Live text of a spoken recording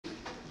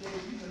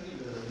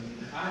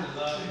I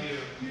love you.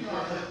 You know, I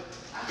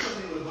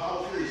come in with a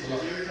ball of fish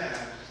every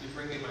time. You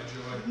bring me my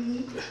joy.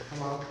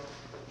 Come on.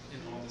 In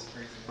all this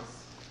craziness.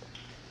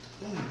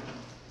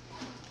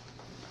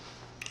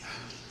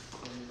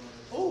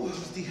 Oh, I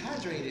was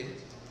dehydrated.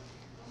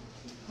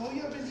 Oh,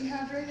 you ever been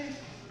dehydrated?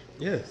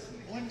 Yes.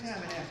 One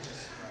time in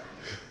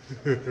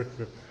Africa.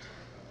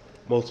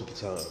 Multiple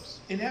times.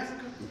 In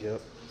Africa?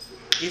 Yep.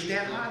 Is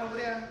that hot over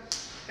there?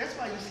 That's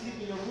why you sleep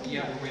in your room.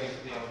 Yeah, we're waiting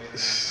for the elevator now.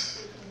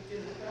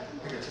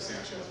 I got your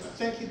sandwich.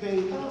 Thank you,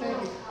 baby.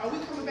 Thank you. Are we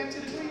coming back to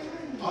the green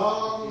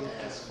room?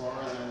 As far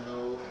as I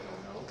know, no.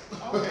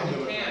 Okay.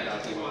 You can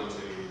if you want to.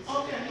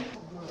 Okay.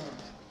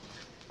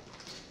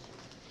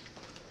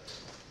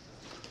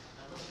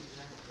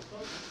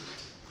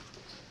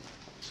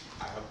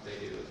 I hope they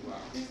do as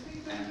well. And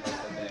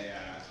hope that they,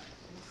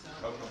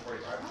 hope no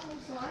 45.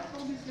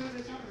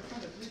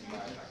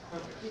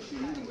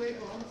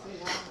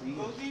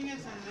 Voting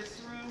is in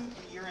this room,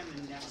 and you're in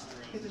the next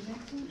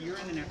room. You're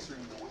in the next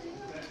room.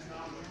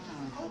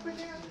 Open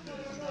there.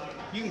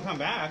 You can come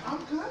back.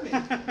 I'm coming.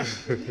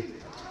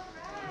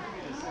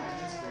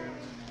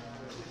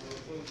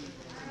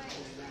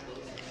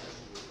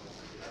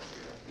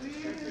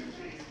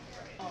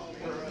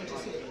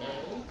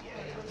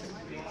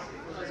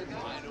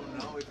 I don't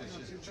know if it's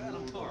just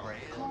jewel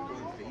brand or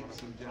vapes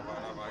in general.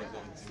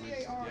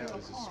 Yeah, it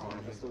was a small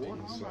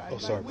thing. Oh,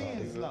 sorry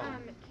about that.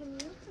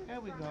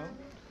 There we go.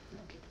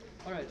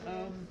 All right.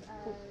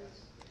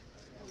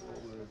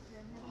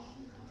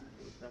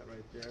 With that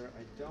right there,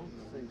 I don't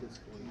think it's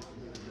going to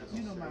be necessary.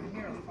 You know my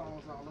hair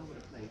falls all over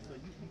the place, so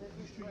you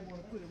sure you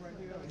want to put it right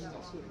here? Or you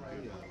want to put it right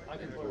here? I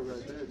can put it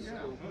right there. It's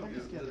still, Don't be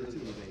scared of it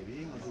too, baby. You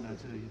ain't gonna do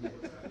nothing to you.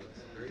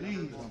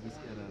 Please don't be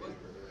scared of it.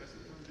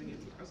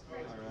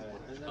 all right.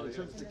 And then in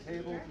terms of the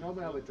cable,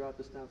 normally I would drop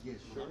this down to the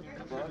shirt,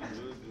 but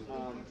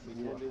we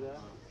can't do that.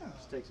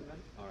 Just takes a minute.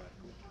 All right.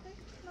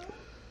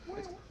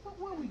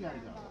 Where we gotta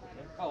go?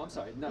 Oh, I'm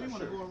sorry. Not We a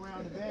want to shirt. go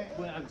around the back.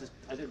 Well,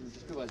 I didn't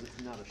just realize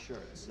it's not a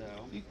shirt, so.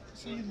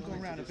 So you can go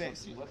around the back.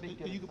 So Let me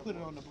get you can put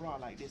it on the bra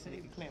like this, and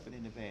you can clamp it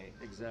in the bag.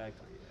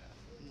 Exactly.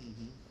 Yeah.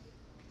 Mm-hmm.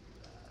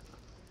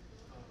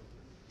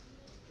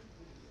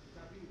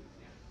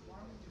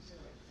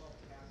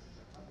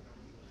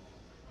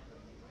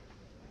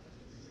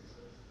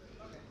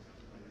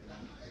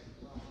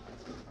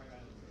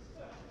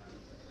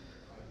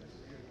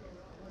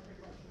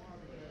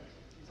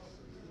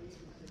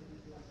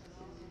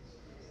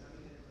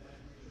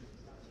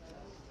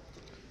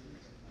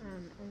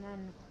 And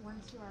then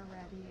once you are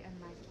ready and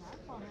mic'd up,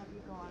 I'll have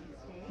you go on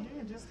stage.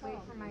 Yeah, just wait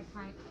talk. for my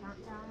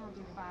countdown. I'll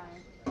do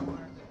 5,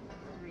 4,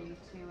 3,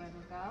 2, and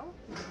go.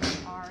 Because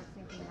we are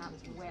syncing up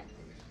with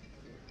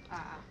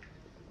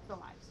the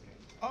live stream.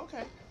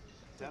 Okay.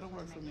 That'll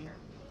work for me. Sure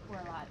we're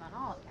live on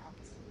all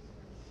accounts.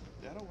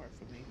 That'll work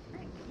for me.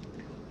 Great.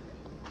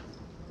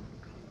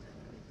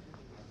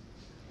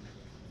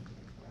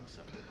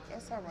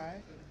 That's all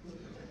right.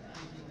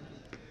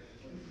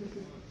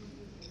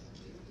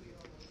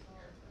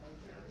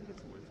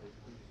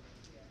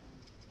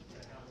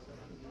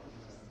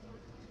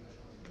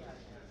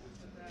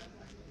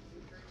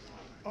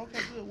 Okay,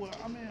 good. Well,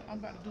 I'm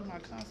about to do my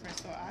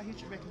conference, so I'll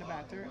hit you back in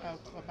about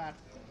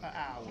an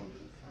hour.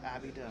 I'll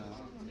be done.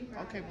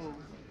 Okay, boo.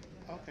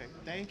 Okay,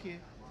 thank you.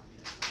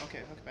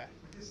 Okay, bye.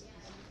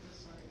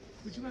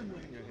 Would you mind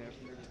moving your hair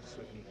from there just so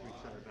we can reach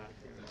out back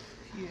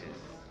here?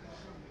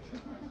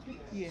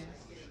 Yes. Yes.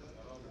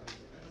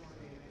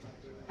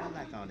 I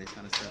like all this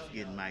kind of stuff,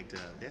 getting mic'd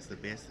up. That's the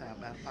best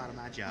part of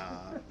my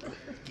job,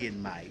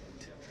 getting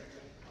mic'd.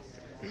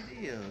 It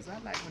is. I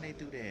like when they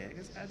do that.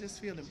 'Cause I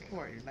just feel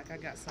important, like I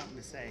got something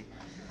to say.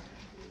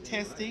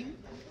 Testing.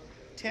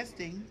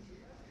 You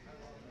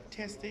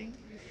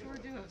sure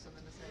do have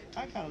something to say.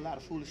 I got a lot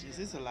of foolishness.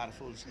 It's a lot of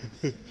foolishness.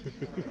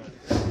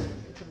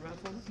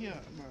 Yeah,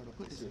 Myrtle,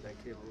 put this See what that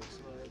cable looks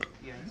like.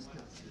 Yeah, it's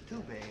not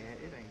too bad.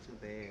 It ain't too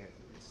bad.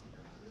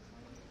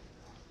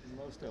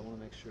 Most I want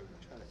to make sure we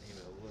try to aim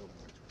it a little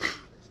more towards the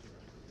face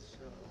directly.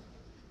 So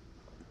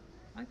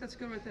I think that's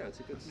good right there. It's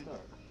a good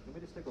start. Let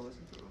me just take a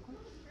listen to it real quick.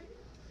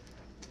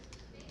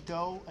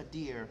 Doe, a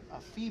deer,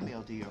 a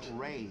female deer,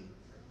 ray,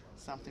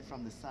 something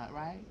from the sun,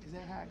 right? Is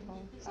that how it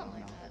goes? I don't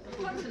know.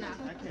 Close enough.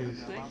 I can't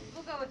remember.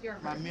 We'll go with your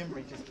My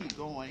memory just keep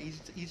going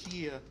each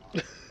year.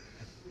 It's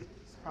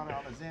probably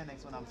all the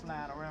Xanax when I'm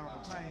flying around on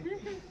the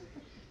plane.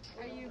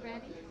 Are you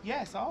ready?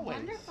 Yes, always.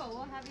 Wonderful.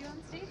 We'll have you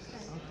on stage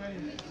then. Okay.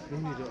 We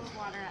need a bottle of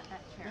water at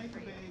that chair Thank for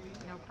you, you.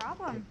 baby. No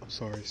problem. I'm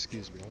sorry,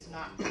 excuse me. It's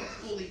not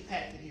fully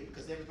packed in here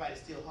because everybody's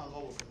still hung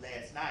over from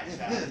last night,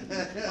 child.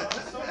 But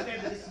I'm so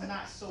glad that it's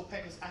not so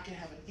packed because I can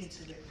have an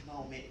intimate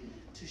moment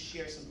to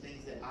share some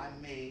things that I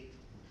made.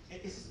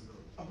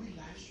 Are we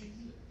live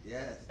streaming?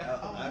 Yes. I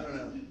don't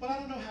know. But I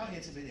don't know how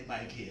intimate it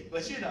might get.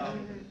 But you know,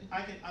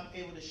 I'm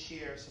able to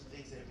share some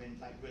things that have been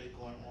like really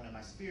going on in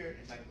my spirit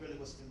and like really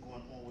what's been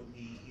going on with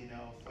me, you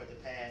know, for the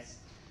past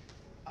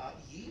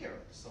year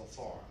so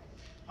far.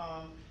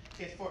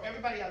 Okay, for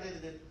everybody out there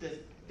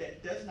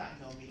that does not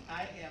know me,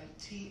 I am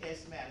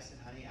T.S. Madison,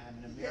 honey. I'm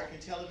an American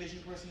television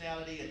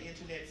personality, an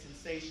internet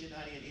sensation,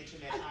 honey, an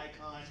internet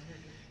icon,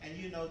 and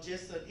you know,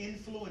 just an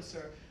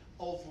influencer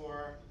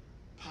over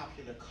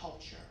popular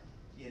culture,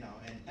 you know,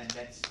 and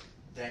that's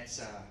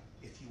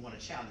if you want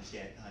to challenge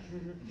that, honey,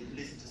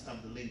 listen to some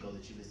of the lingo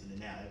that you listen to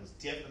now. It was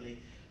definitely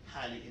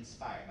highly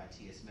inspired by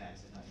T.S.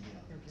 Madison, honey, you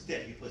know.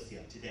 Step your pussy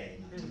up today,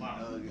 not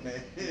tomorrow.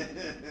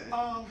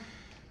 Okay.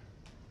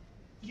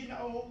 You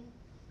know,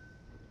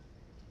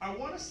 I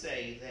want to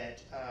say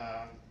that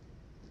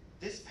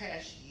this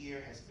past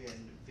year has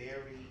been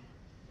very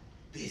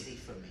busy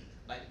for me.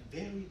 Like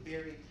very,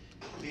 very,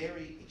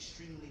 very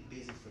extremely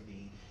busy for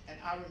me. And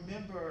I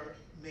remember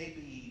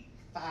maybe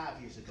 5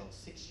 years ago,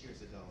 6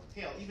 years ago,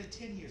 hell, even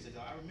 10 years ago,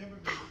 I remember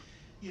me,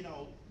 you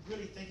know,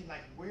 really thinking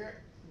like,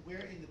 where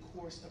in the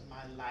course of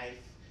my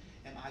life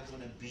am I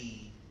going to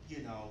be,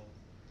 you know,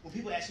 when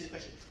people ask you the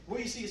question, where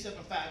do you see yourself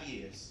in 5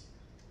 years?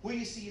 Where do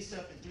you see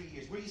yourself in 3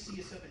 years? Where do you see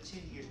yourself in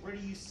 10 years? Where do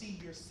you see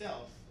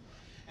yourself?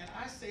 And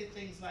I say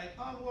things like,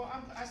 oh, well,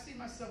 I see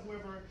myself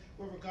wherever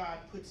God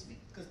puts me.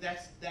 Because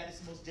that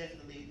is most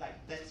definitely,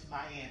 like, that's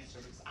my answer.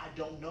 Because I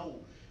don't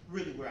know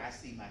really where I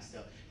see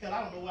myself. Hell,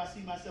 I don't know where I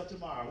see myself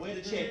tomorrow. Where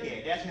the check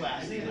at? That's where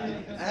I see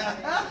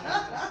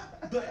myself.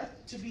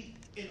 But to be,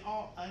 in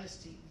all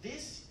honesty,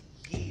 this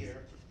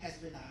year has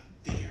been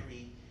a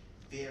very,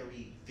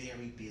 very,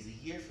 very busy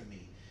year for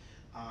me.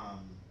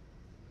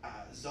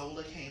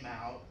 Zola came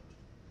out.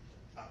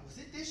 Was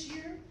it this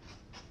year?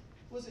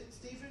 Was it,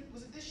 Stephen?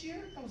 Was it this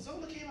year? No,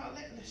 Zola came out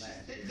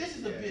this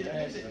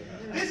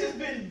has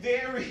been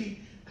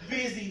very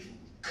busy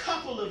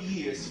couple of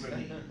years for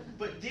me.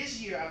 But this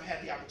year I've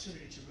had the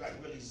opportunity to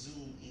really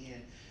zoom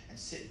in and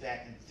sit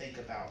back and think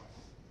about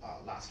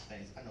lots of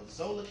things. I know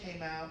Zola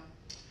came out.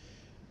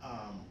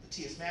 The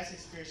T.S. Madison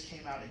Experience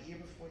came out a year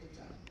before the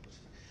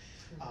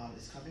time.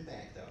 It's coming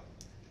back though.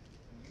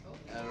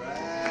 All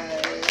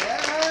right. Yeah.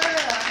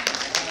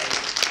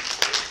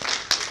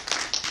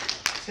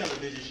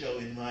 Television show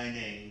in my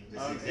name.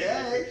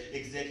 Okay.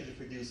 Executive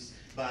produced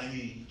by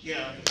me.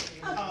 Yeah.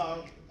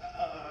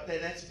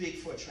 That's big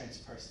for a trans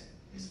person,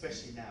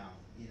 especially now,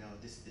 you know,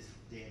 this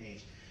day and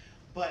age.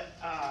 But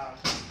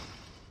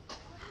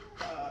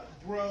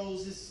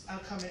Bros is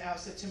coming out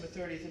September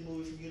 30th, a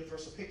movie from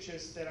Universal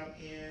Pictures that I'm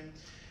in.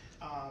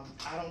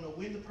 I don't know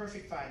when The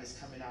Perfect Find is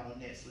coming out on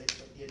Netflix,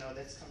 but you know,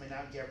 that's coming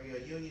out.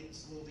 Gabrielle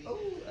Union's movie.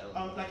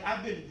 Like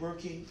I've been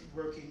working.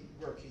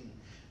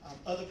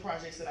 Other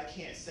projects that I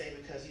can't say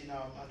because, you know,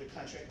 I'm under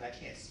contract and I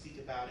can't speak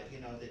about it, you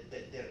know,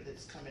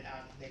 that's coming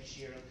out next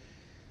year.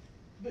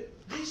 But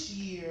this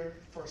year,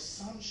 for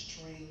some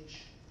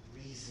strange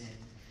reason,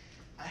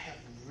 I have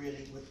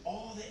really, with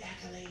all the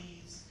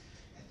accolades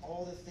and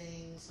all the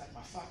things, like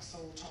my Fox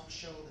Soul talk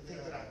show, the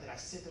things that I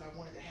said that I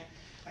wanted to have,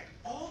 like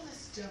all the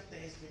stuff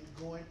that has been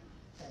going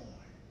on,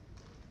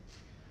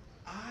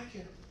 I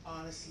can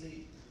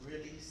honestly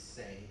really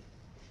say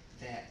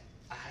that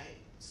I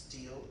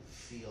still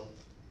feel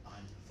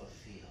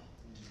unfulfilled.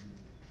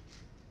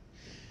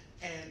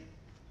 And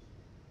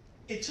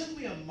it took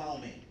me a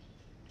moment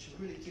to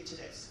really get to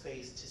that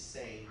space to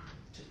say,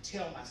 to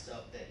tell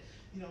myself that,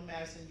 you know,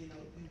 Madison, you know,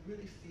 we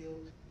really feel,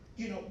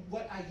 you know,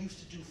 what I used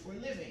to do for a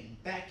living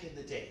back in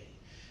the day.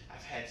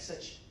 I've had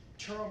such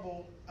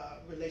terrible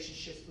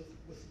relationships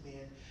with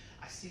men.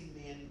 I see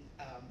men,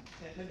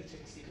 let me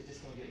take a seat because this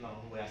is going to get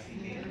long, the way I see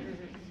men.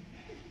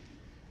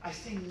 I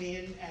see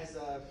men as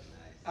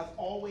I've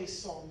always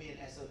saw men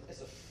as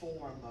a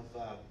form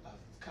of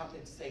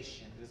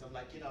compensation, because I'm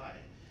like, you know,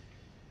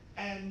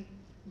 and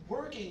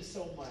working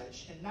so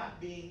much and not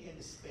being in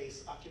the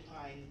space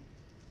occupying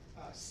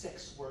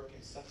sex work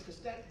and stuff, because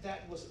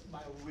that was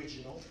my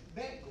original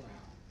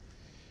background.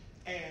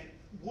 And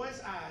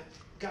once I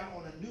got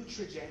on a new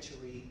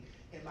trajectory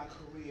in my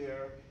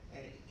career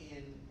and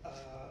in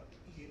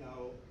you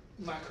know,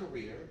 my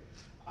career,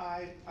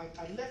 I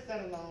left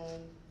that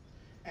alone,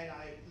 and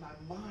my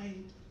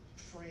mind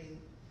frame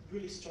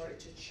really started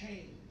to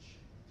change.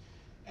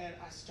 And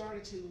I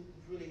started to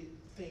really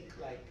think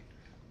like,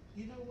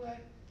 you know what?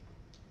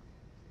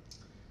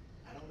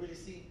 I don't really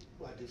see,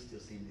 well, I do still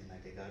see men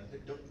like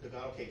that.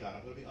 God, okay, God,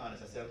 I'm going to be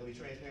honest. I said I'm going to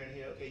be transparent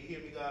here. Okay, you hear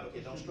me, God? Okay,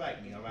 don't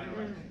strike me, all right?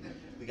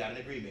 We got an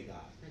agreement,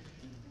 God.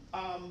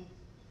 I'm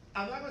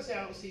not going to say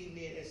I don't see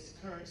men as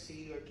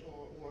currency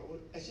or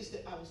it's just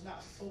that I was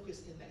not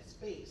focused in that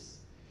space.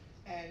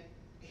 And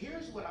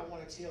here's what I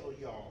want to tell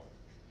y'all.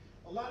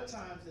 A lot of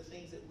times the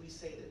things that we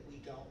say that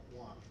we don't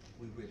want,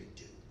 we really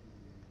do.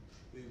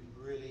 We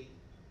really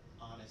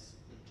honestly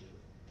do.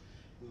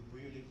 We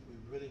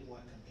really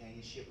want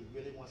companionship. We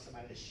really want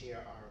somebody to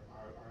share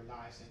our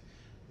lives, and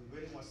we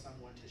really want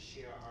someone to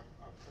share our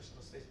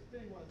personal space. We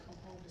really want to come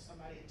home to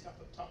somebody and talk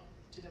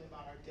to them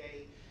about our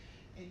day.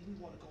 And we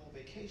want to go on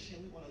vacation.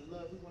 We want to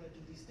love. We want to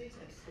do these things.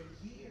 And for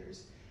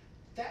years,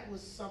 that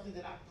was something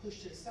that I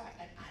pushed to the side,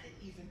 and I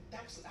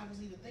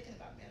wasn't even thinking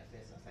about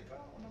manifesting. I was like, girl,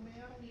 I don't know, man.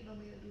 I don't need no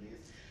man to do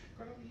this.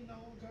 Girl, you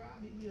know, girl, I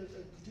need me a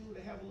dude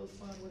to have a little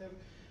fun, whatever.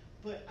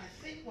 But I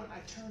think when I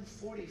turned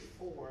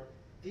 44,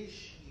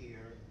 this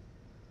year,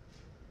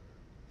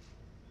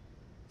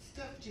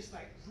 stuff just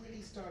like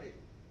really started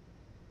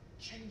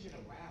changing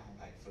around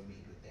like for me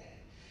with that.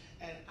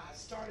 And I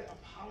started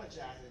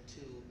apologizing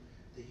to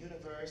the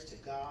universe, to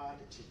God,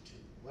 to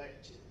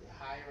the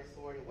higher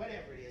authority,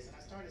 whatever it is. And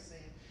I started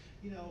saying,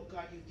 you know,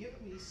 God, you've given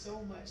me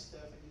so much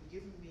stuff and you've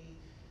given me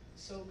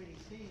so many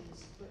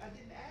things, but I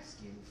didn't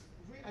ask you,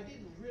 I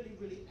didn't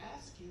really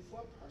ask you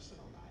for a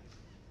personal life.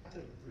 I have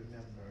to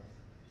remember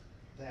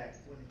that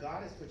when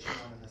God has put you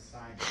on an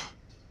assignment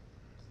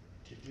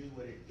to do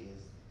what it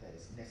is that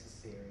is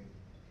necessary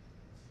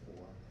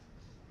for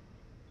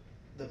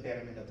the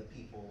betterment of the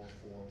people,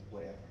 for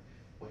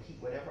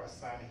whatever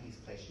assignment he's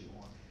placed you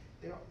on,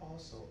 there are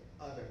also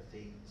other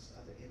things,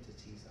 other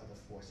entities, other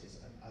forces,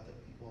 and other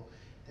people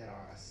that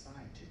are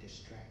assigned to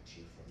distract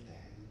you from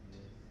that.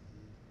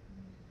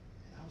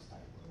 And I was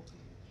like,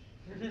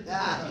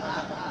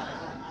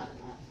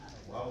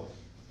 whoa, whoa,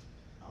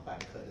 I'm about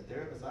to cut the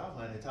therapist off,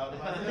 honey, talking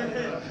about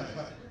that.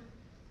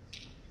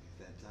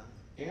 That time.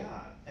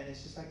 Yeah, and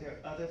it's just like there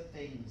are other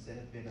things that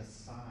have been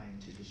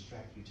assigned to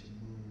distract you, to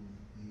move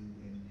you,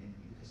 and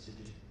because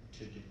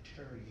to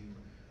deter you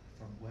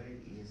from what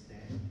it is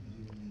that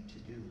you need to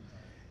do.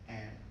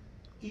 And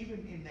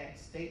even in that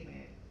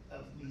statement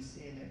of me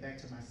saying that back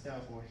to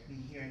myself, or me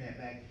hearing that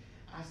back,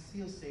 I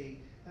still say,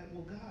 like,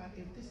 well, God,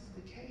 if this is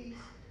the case,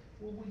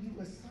 well, will you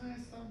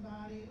assign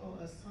somebody or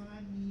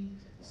assign me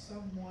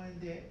someone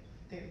that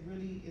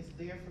really is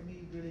there for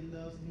me, really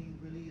loves me,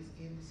 really is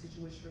in the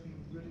situation for me,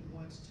 really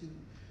wants to,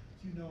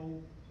 you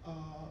know,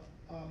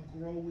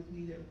 grow with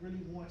me, that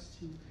really wants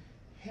to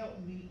help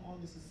me on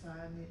this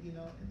assignment, you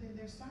know, and then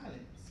there's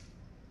silence.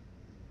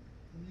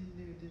 And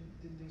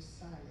then there's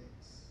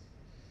silence.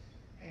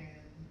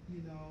 And,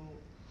 you know,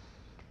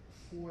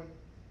 for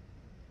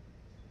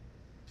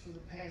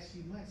the past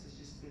few months, it's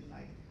just been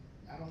like,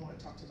 I don't want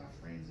to talk to my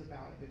friends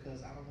about it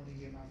because I don't want to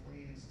hear my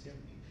friends tell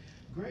me,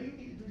 girl, you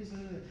need to do this,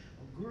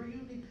 girl,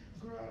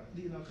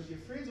 you know, because your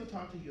friends will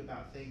talk to you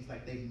about things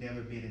like they've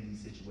never been in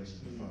these situations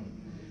before.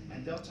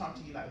 And they'll talk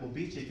to you like, well,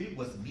 bitch, if it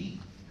was me.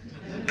 It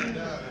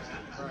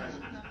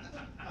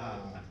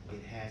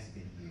has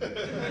been you.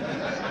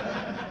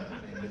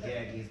 And the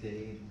gag is that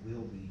it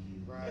will be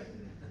you. Right.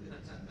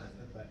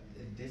 But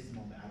in this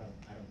moment, I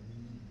don't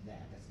need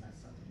that. That's not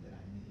something that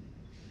I need.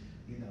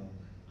 You know,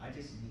 I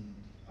just need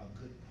a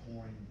good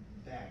pouring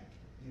back,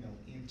 you know,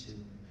 into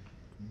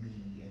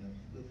me, and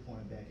a good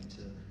pouring back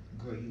into,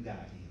 girl, you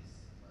got this.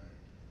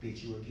 Right.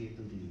 Bitch, you will get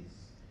through this.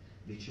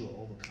 Bitch, you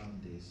will overcome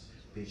this.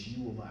 Bitch,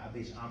 you will,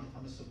 bitch,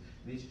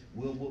 bitch,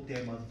 we'll whoop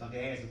that motherfucker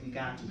ass if we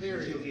got to.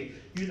 Bitch, you'll get,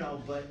 you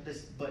know,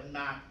 but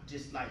not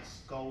just like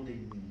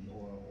scolding me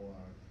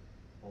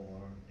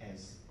or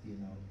as, you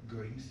know,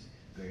 girl,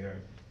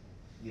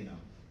 you know,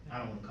 I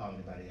don't want to call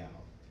anybody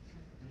out.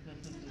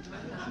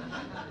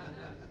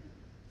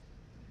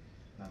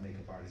 Not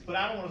makeup artist, but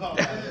I don't want to call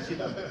anybody out, you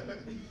know.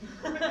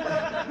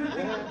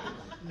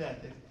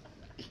 Nothing.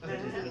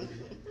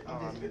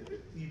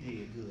 You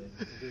did good.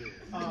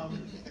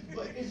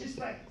 But it's just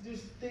like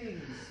there's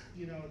things,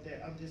 you know,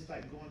 that I'm just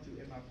like going through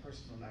in my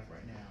personal life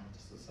right now.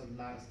 Just a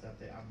lot of stuff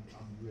that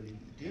I'm really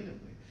dealing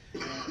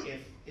with.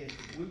 And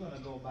if we're gonna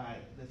go by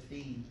the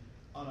theme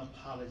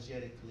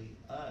unapologetically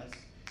us,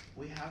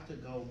 we have to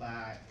go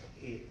by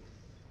it.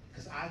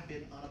 Because I've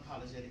been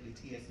unapologetically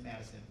T.S.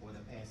 Madison for the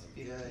past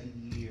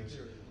 15 years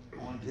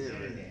on the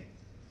internet,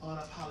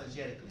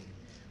 unapologetically.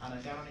 And I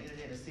got on the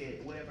internet and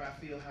said whatever I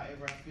feel,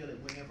 however I feel it,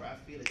 whenever I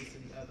feel it, this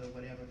and the other,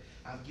 whatever.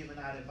 I've given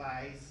out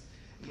advice,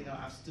 you know,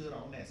 I've stood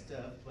on that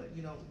stuff. But,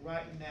 you know,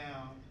 right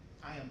now,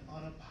 I am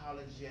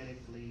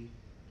unapologetically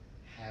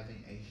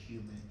having a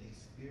human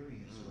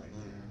experience right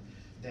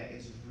now that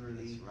is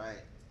really,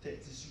 that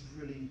is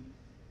really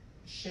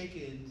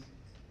shaking,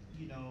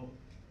 you know,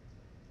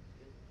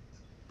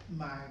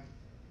 my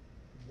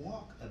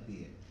walk a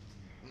bit.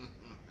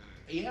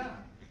 Yeah.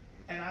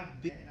 And I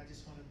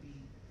just want to be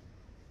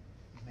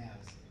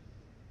Madison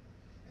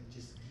and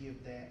just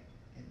give that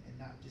and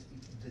not just be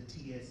the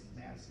T.S.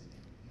 Madison,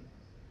 you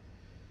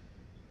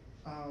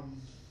know.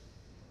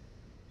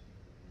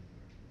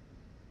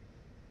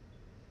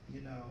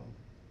 You know,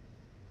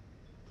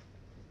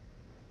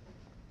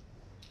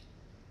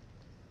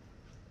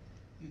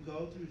 you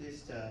go through this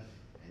stuff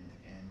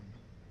and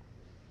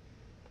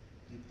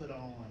you put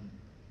on,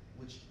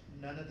 which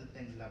none of the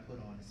things that I put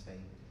on is fake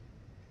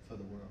for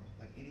the world.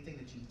 Like anything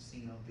that you've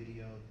seen on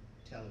video,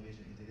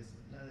 television,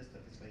 none of this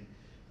stuff is fake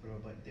for the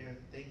world. But there are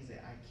things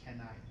that I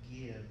cannot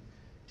give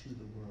to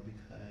the world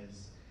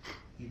because,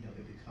 you know,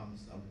 it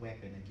becomes a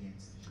weapon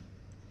against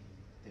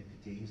me.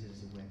 They use it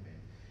as a weapon.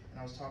 And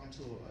I was talking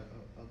to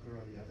a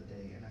girl the other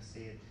day, and I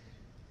said,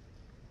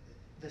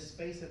 the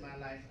space in my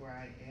life where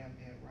I am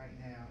at right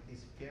now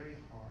is very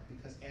hard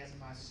because as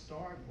my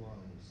star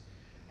grows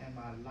and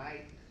my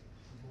light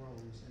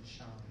grows and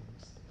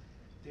shines,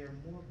 there are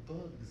more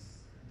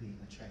bugs being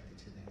attracted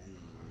to that.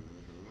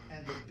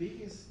 And the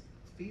biggest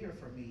fear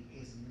for me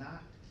is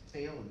not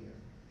failure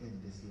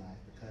in this life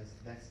because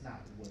that's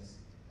not what's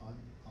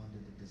under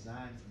the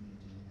design for me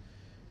to do.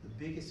 The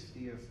biggest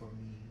fear for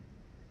me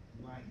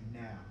right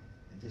now,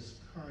 in this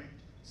current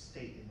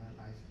state in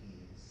my life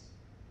is,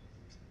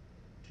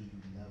 do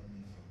you love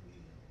me for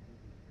real?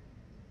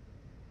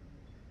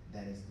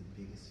 That is the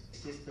biggest,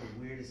 it's just the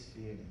weirdest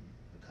feeling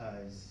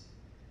because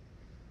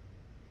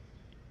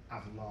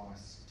I've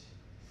lost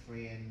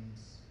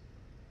friends,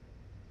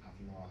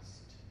 I've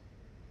lost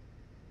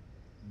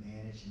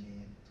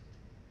management,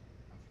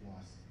 I've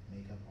lost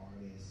makeup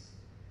artists,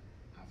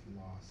 I've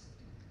lost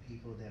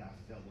people that I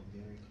felt were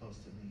very close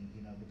to me,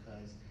 you know,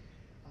 because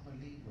I'm a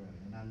Libra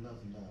and I love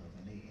love,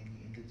 and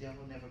the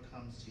devil never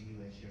comes to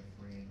you as your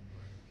friend.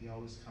 He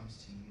always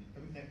comes to you.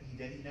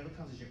 He never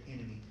comes as your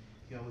enemy.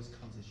 He always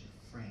comes as your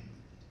friend.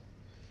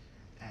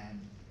 And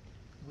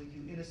when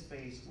you're in a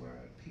space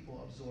where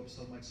people absorb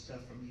so much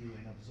stuff from you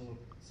and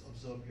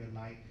absorb your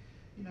light,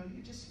 you know,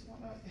 you just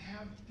want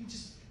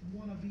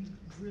to be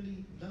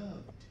really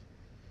loved.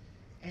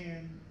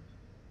 And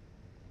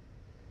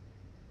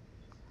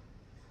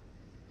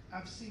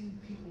I've seen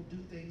people do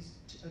things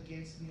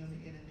against me on the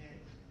internet,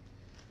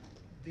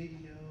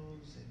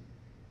 videos and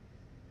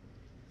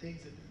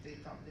things that they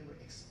thought they were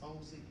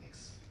exposing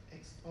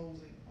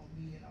on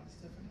me and all this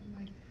stuff. And I'm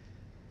like,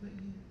 but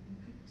you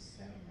people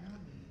sat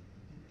around me,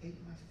 you ate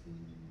my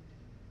food,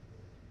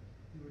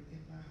 you were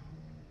in my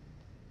home,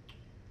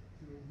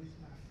 you were with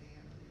my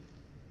family,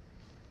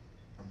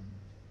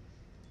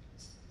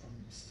 from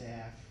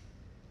staff,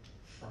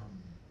 from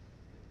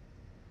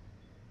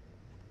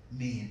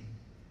men,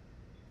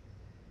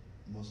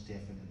 most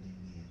definitely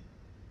men,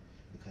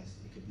 because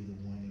it could be the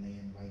one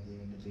laying right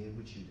there in the bed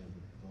with you that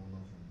would roll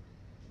over and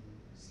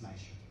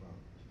slice your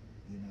throat,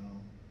 you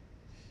know?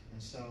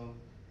 And so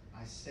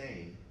I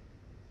say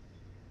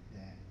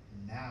that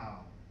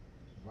now,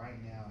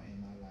 right now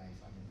in my life,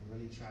 I'm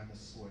really trying to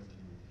sort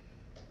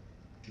through,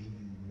 do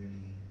you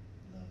really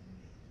love me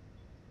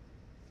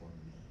for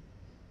me?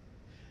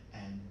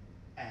 And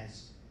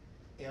as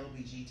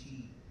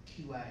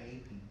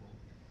LGBTQIA people,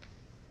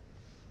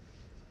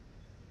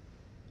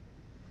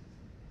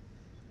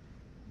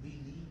 we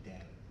need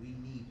that. We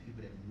need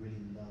people that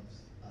really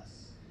loves us,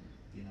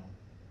 you know,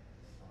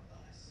 for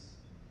us.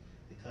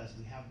 Because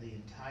we have the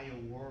entire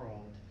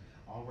world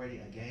already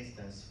against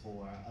us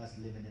for us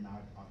living in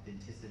our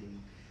authenticity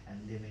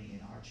and living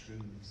in our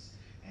truths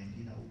and,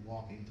 you know,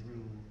 walking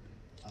through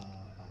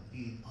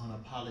being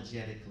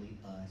unapologetically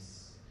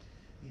us.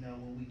 You know,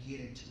 when we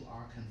get into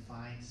our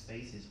confined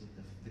spaces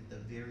with the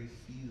very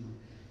few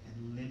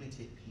and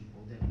limited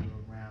people that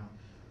we're around,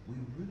 we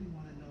really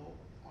want to know,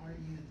 are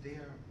you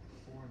there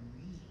for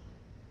me?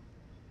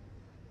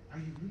 Are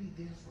you really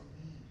there for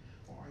me?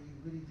 Or are you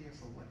really there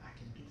for what I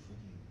can do for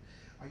you?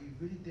 Are you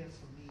really there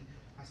for me?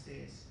 I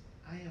says,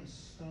 I am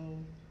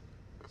so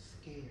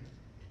scared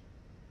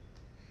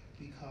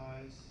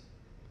because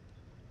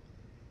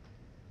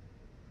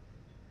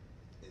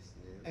It's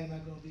new. am I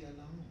going to be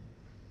alone?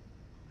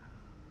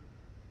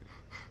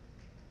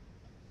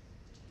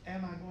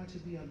 Am I going to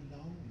be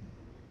alone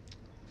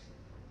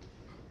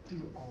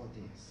through all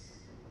this?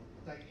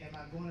 Like, am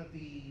I going to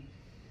be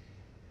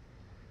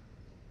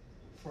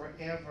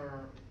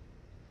forever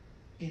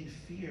in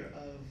fear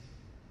of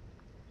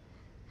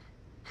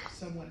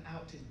someone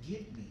out to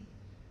get me?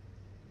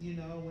 You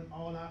know, when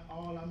all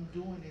I'm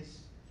doing is,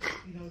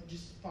 you know,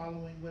 just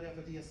following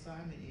whatever the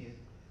assignment is.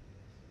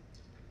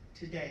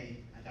 Today,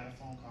 I got a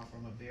phone call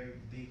from a very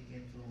big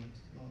influence.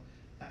 Well,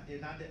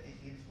 they're not an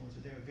influencer.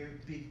 They're a very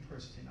big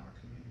person in our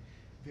community,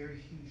 very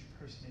huge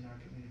person in our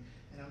community.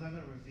 And I'm not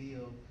going to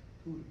reveal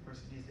who the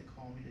person is that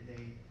called me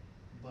today,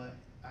 but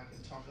I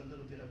can talk a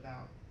little bit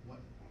about what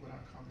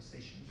our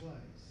conversation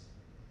was.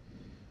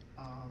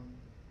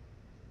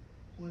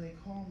 When they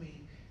called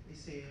me, they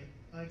said,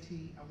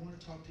 Auntie, I want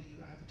to talk to you.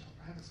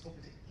 I haven't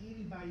spoken to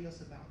anybody else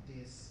about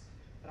this,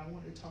 but I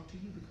wanted to talk to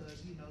you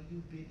because, you know,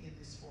 you've been in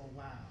this for a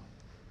while.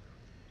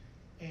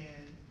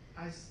 And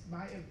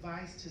my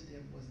advice to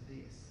them was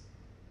this.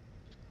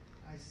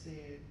 I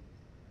said,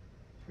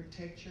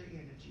 protect your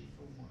energy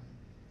for one.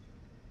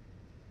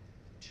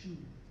 2,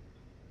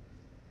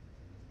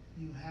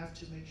 you have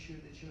to make sure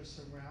that your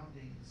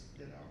surroundings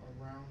that are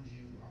around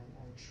you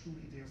are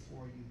truly there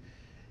for you.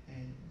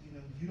 And, you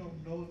know, you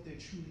don't know if they're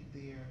truly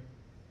there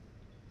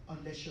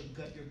unless your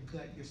spirit,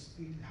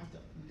 you have to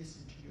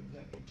listen to your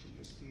gut and to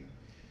your spirit.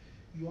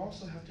 You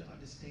also have to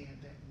understand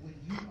that when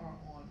you are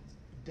on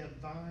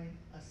divine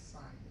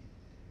assignment,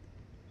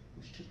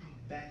 which took me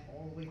back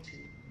all the way to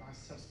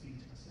myself, speaking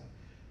to myself,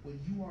 when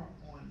you are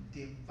on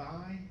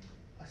divine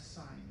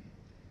assignment,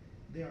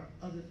 there are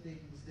other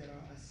things that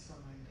are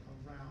assigned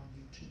around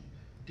you to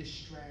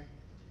distract,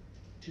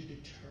 to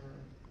deter,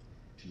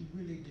 to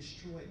really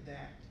destroy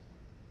that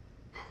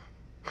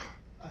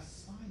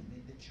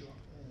assignment that you're on.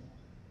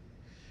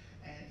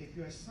 And if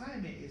your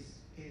assignment is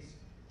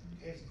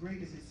as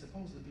great as it's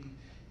supposed to be,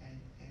 and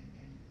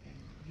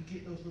you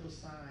get those little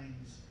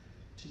signs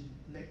to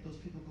let those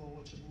people go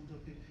or to move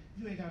those people,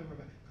 you ain't got to worry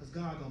about it, because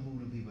God gonna move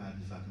them people out of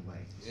the fucking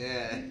way.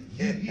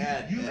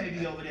 Yeah. You may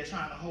be over there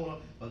trying to hold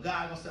on, but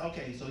God gonna say,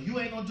 okay, so you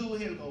ain't gonna do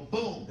it here, go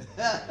boom. You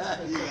got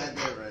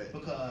that right.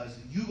 Because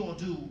you gonna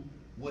do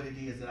what it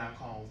is that I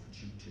called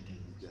you to do.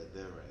 You got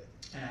that right.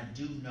 And I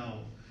do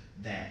know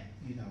that,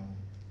 you know,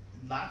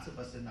 lots of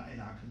us in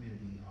our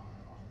community are,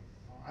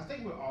 I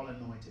think we're all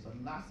anointed,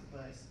 but lots of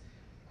us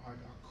are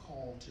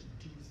called to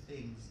do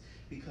things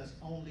because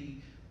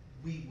only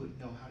we would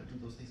know how to do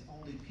those things.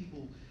 Only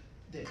people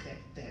that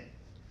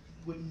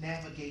would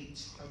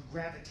navigate or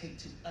gravitate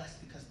to us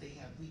because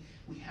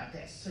we have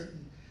that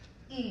certain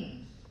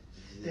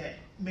that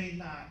may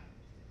not,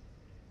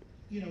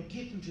 you know,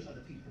 get through to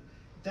other people.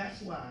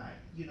 That's why,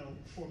 you know,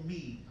 for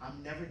me,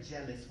 I'm never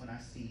jealous when I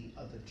see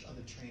other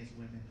trans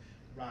women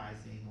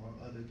rising or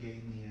other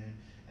gay men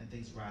and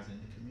things rising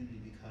in the community,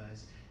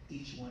 because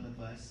each one of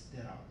us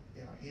that are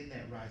in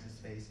that rising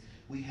space,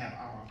 we have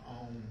our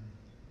own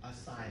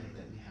assignment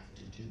that we have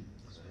to do.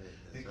 That's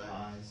right.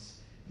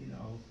 Because, you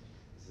know,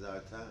 This is our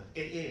time.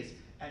 it is.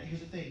 And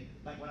here's the thing,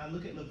 like when I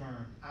look at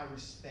Laverne, I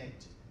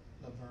respect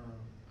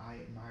Laverne. I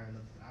admire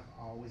Laverne. I've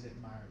always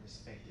admired,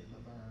 respected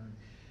Laverne.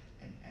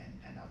 And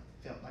I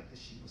felt like that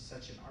she was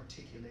such an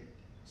articulate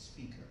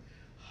speaker.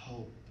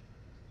 Hope,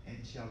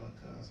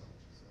 Angelica,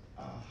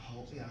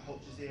 Hope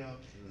Giselle,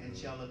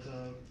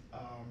 Angelica,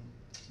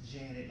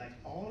 Janet, like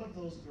all of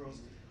those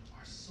girls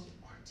are so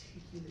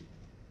articulate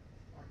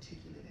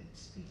and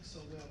speak so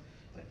well.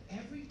 But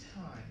every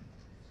time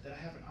that I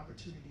have an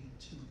opportunity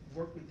to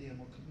work with them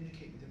or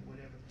communicate with them,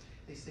 whatever,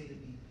 they say to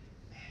me,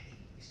 Maddie,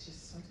 it's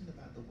just something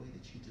about the way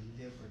that you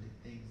deliver the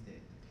things that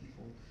the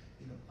people,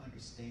 you know,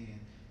 understand.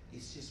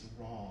 It's just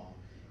raw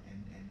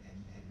and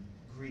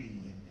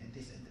gritty and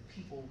this, and the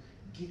people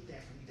get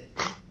that from you that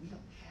we don't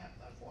have,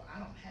 or I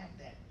don't have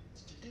that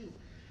to do.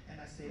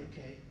 And I say,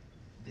 okay,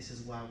 this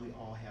is why we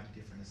all have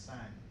different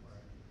assignments.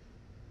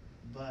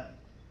 But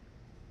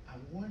I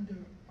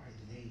wonder, are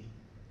they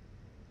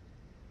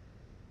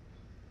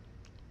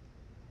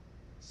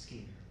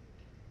scared?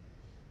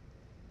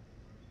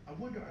 I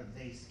wonder, are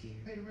they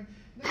scared?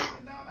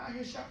 Now I'm out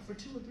here shopping for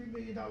 $2 or $3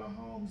 million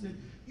homes and,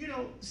 you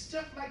know,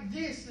 stuff like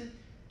this,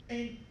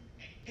 and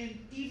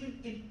even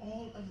in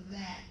all of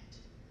that,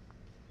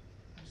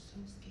 I'm so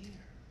scared.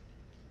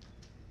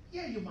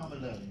 Yeah, your mama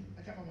love you.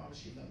 I got my mama,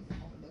 she loves me. My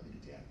mama love me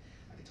to death.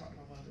 I can talk to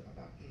my mother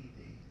about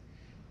anything,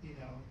 you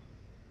know.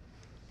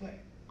 But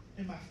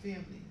in my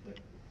family, but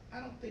I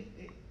don't think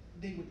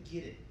they would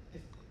get it.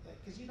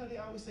 Because, you know, they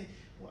always say,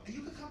 well,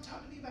 you can come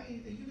talk to me about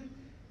anything. You can,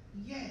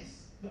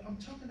 yes, but I'm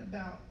talking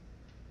about,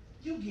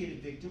 you get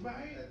it, Victor,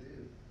 right? I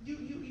do.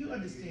 You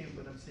understand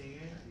what I'm saying.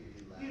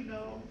 You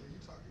know. You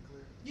talking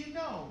clear? You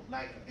know,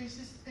 like it's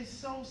just it's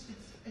so scary.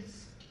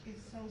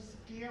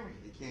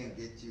 It can't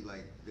get you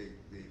like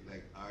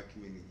like our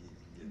community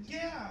can get you.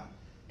 Yeah,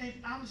 and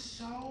I'm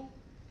so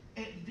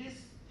at this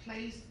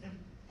place and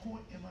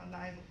point in my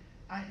life,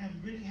 I am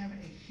really having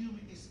a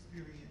human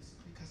experience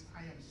because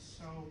I am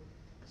so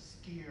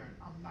scared.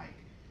 I'm like,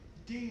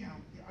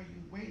 damn, are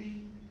you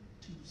waiting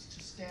to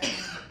stab me in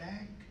the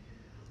back?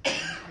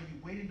 Are you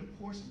waiting to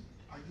pour some?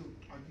 Are you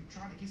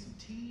trying to get some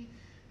tea?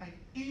 Like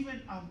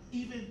even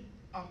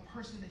a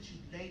person that you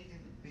lay in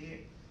the bed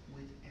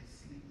with and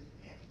sleep with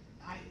at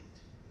night.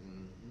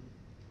 Mm-hmm.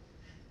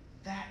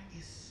 That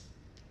is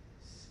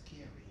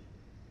scary.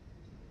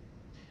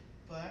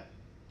 But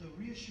the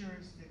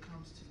reassurance that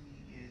comes to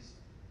me is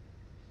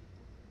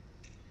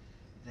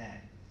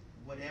that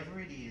whatever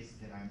it is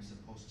that I'm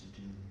supposed to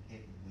do,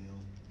 it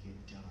will get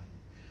done.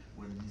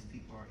 Whether these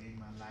people are in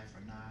my life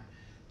or not,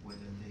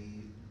 whether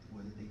they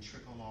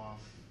trickle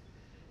off.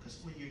 Because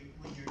when your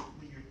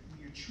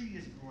tree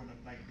is growing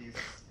up like this,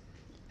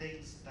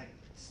 things like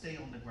stay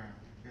on the ground.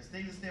 There's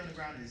things that stay on the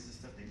ground, and there's the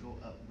stuff that go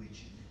up with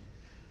you.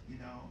 You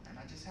know, and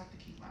I just have to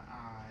keep my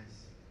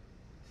eyes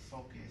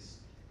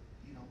focused,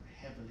 you know,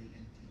 heavily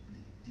and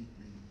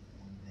deeply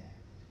on that.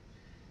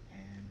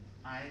 And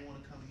I ain't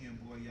want to come here and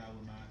bore y'all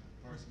with my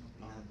personal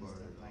feelings and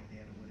stuff like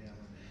that or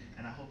whatever.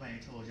 And I hope I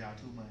ain't told y'all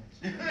too much.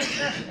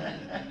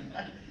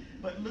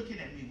 But looking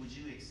at me, would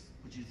you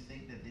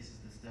think that this is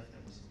the stuff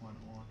that was going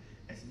on?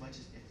 As much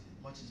as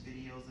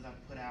videos that I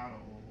put out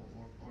or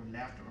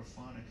laughter or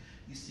fun, or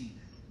you see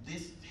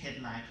this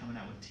headline coming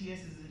out with TS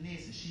is in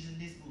this, and she's in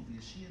this movie,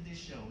 and she in this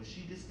show, and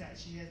she this guy,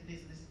 she has this,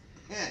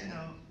 you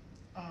know.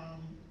 I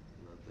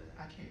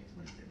can't.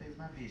 What is that, baby?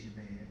 My vision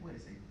bad. What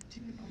is it?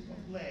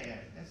 I'm glad.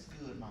 That's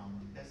good,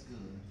 Mama. That's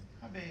good.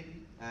 Hi,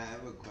 baby. I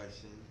have a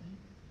question.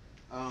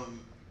 Mm-hmm.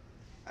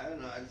 I don't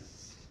know.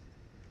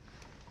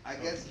 I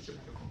guess.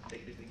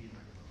 Take the biggie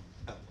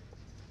microphone.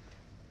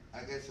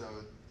 I guess I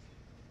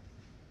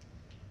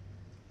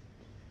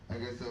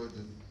would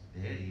just.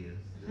 There it is.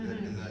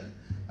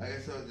 I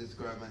guess I would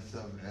describe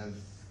myself as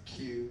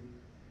Q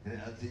and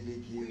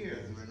LGBTQ Weird.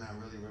 because we're not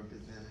really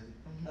represented.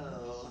 Mhm.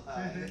 Oh,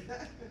 hi.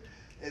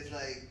 It's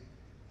like,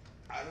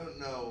 I don't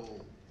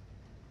know.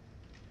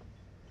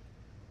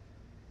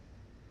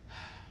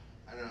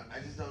 I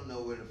just don't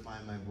know where to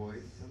find my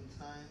voice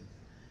sometimes.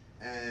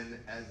 And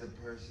as a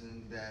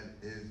person that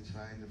is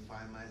trying to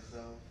find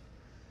myself,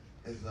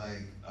 it's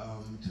like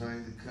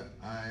trying to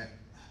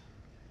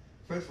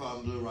first of all,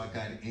 I'm Blue Rock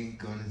Eyed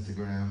Ink on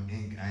Instagram.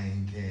 Ink,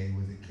 I-N-K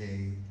with a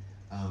K,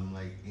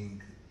 like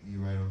ink you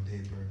write on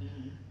paper.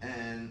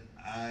 And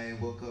I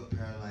woke up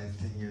paralyzed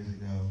 10 years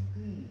ago.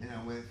 And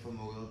I went from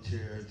a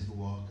wheelchair to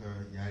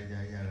walker, yada,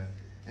 yada, yada.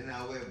 And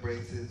I wear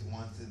braces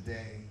once a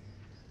day.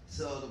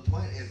 So the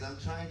point is, I'm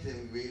trying to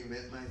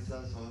reinvent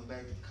myself. So I went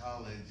back to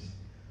college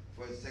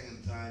for a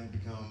second time,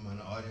 become an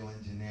audio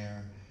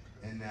engineer.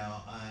 And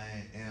now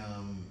I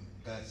am,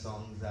 got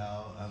songs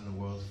out. I'm the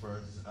world's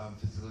first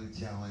physically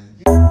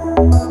challenged.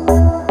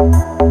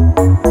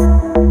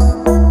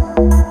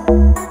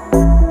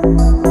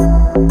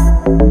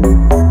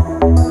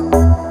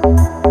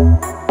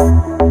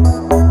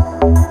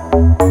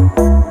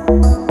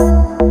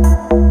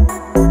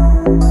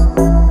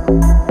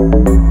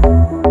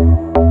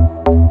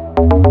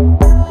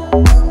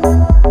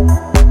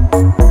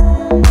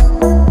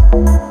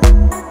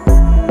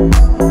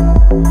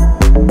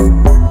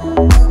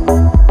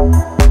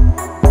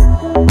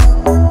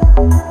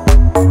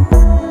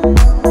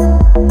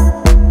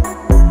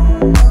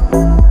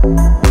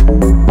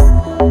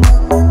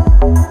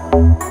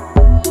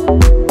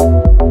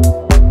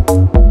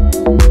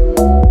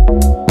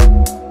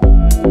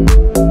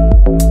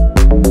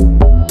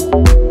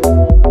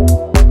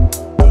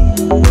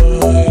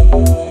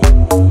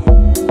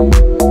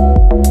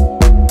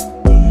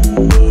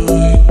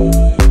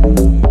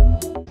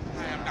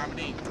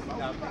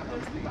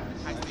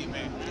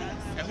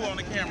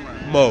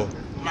 Mo.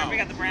 We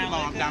got the brown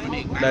I'm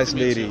Dominique. Nice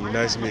meeting you.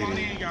 Nice meeting you.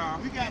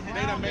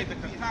 They done made the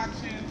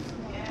concoctions.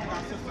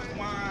 Our sister's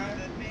wine.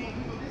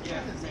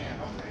 Yes, man.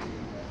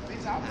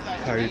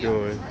 How you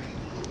doing?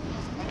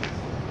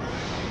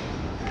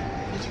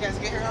 Did you guys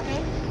get here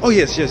okay? Oh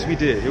yes, yes, we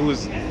did. It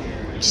was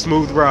a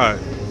smooth ride.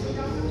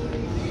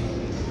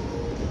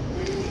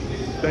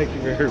 Thank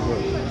you very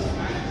much.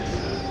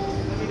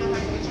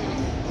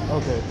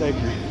 Okay, thank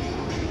you.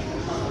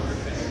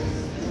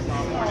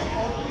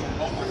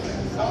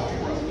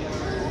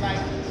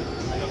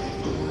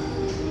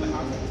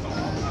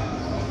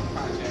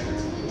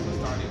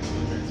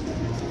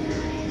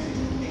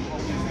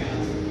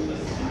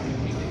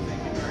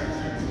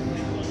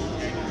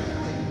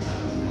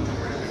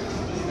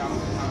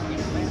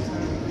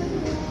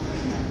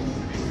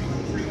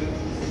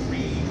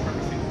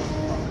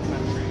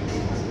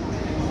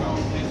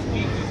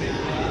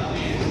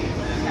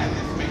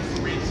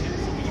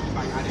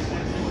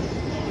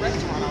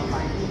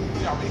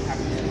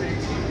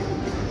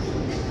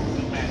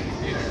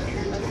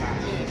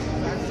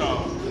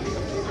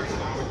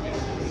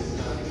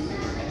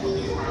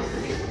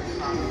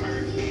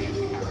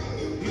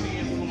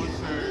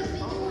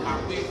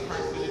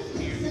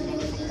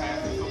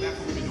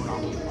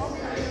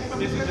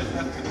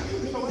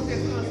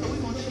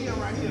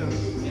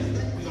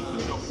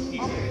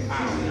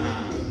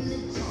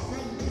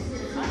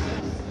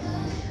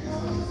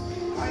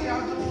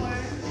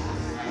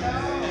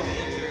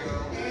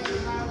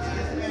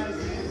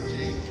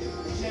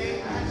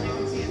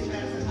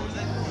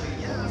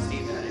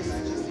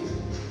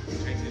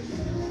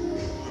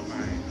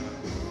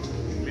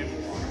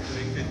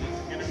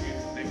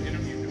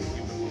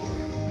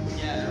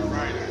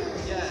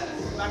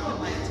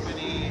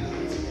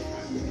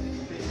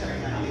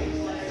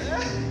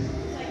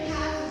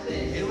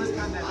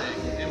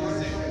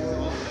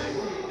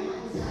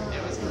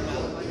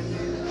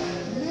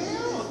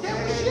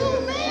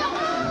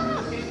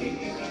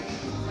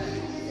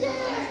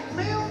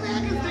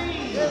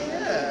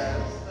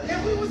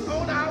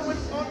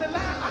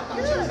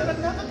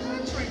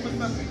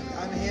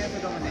 I'm here for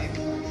Dominique.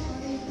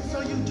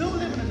 So you do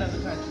live in another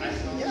country?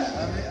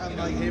 Yeah, I'm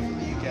like here from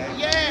the UK.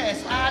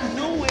 Yes, I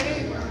knew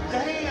it.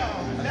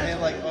 Damn. I'm here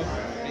like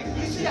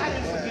You see, I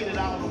didn't forget it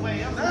all the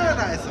way. No,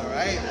 it's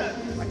alright.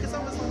 Because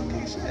I was like,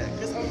 okay, shit.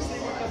 Because obviously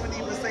your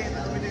company was saying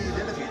that we did an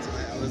interview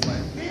tonight. I was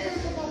like,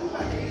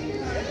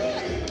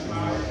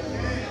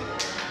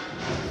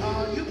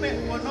 you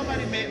met, well,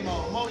 nobody met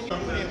Mo. Mo, you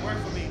put in work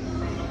for me.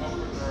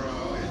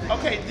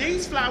 Okay,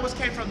 these flowers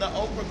came from the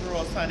Okra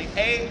Girls, honey.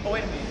 Wait a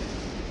minute.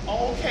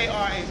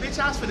 O-K-R-A. Bitch,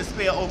 I was finna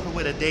spell okra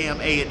with a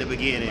damn A at the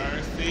beginning.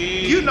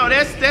 Mercy. You know,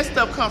 that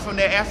stuff come from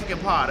that African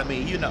part of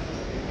me, you know.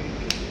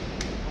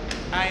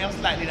 I am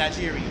slightly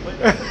Nigerian, but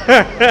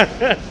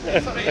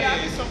so they got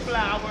me some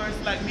flowers,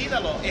 like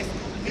míralo, es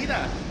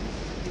mira,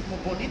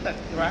 bonita,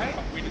 right?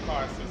 Read the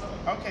card, sister.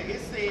 Okay,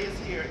 it says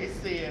here,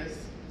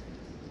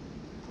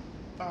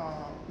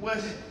 what?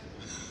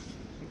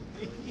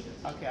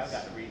 Okay, I've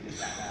got to read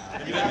this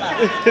out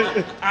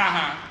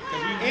loud.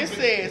 It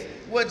says,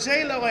 well,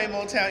 J-Lo ain't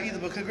Motown either,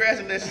 but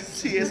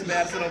congratulations to T.S.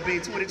 Madison on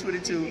being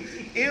 2022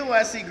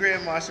 NYC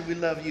Grand Marshal. We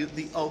love you,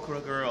 the Okra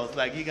Girls.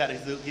 Like, you got to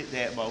get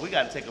that, Mo. We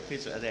got to take a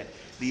picture of that,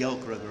 the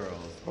Okra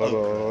Girls.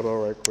 Hold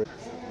on right quick.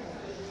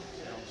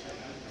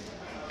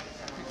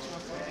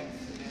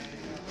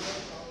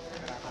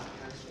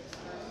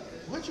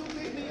 What you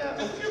pick me up?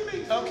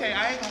 Okay,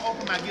 I ain't gonna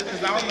open my gift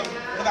because I don't know.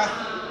 Because I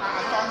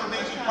saw some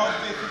things she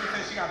posted. She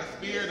said she got a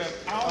spirit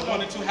of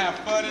wanting to have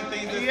fun and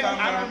things this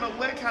summer. I don't know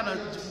what kind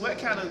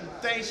of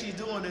thing she's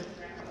doing.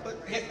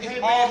 It's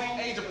all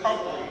age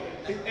appropriate.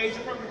 It's age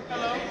appropriate.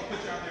 Hello.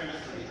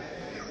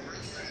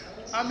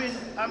 I'm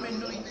in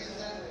New York.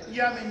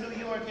 Yeah, I'm in New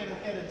York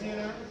at a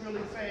dinner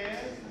really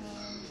fast.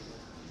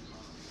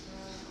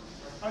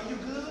 Are you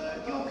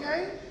good? You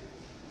okay?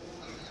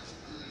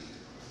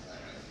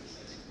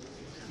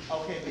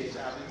 Okay, bitch.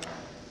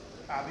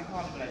 I'll be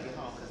calling when I get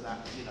home because I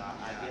guess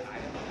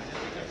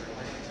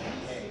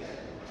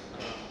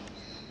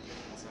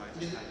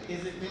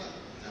is it?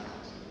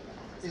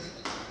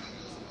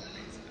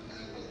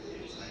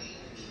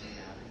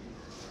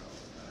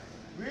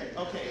 Really?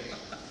 Okay.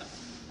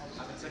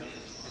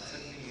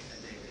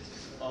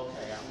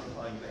 Okay, I'm gonna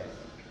call you back.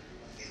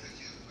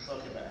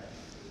 Okay, bye.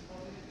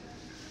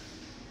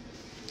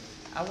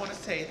 I want to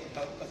say a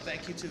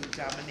thank you to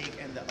Dominique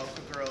and the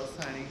Okra Girls,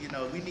 honey. You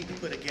know, we need to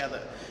put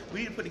together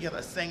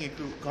a singing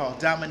group called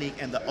Dominique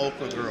and the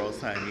Okra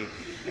Girls, honey.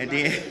 And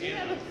then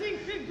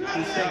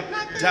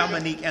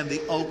Dominique and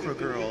the Okra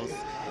Girls.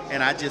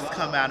 And I just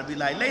come out and be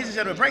like, ladies and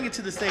gentlemen, bring it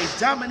to the stage,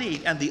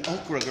 Dominique and the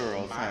Okra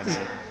Girls, honey.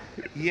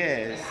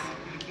 Yes.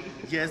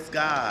 Yes,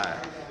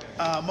 God.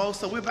 Mo,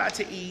 so we're about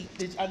to eat.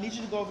 I need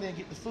you to go over there and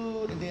get the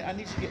food, and then I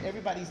need you to get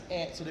everybody's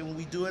at so that when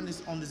we're doing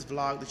this on this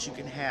vlog that you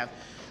can have,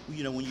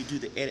 you know, when you do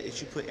the edit, that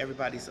you put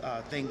everybody's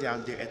thing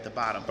down there at the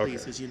bottom,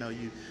 please, because you know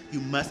you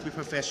must be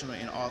professional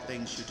in all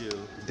things you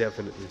do.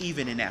 Definitely.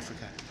 Even in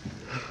Africa.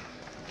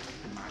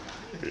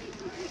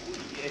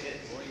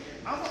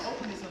 I'm gonna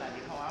open this when I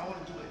get home. I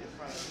want to do it in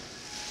front of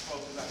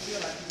folks because I feel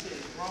like you said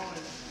it's wrong.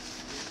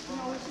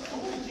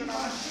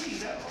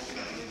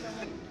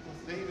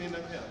 Baby in the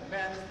hill.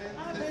 Madison.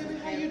 Hi, baby.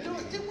 How you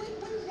doing? Did we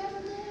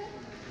never did?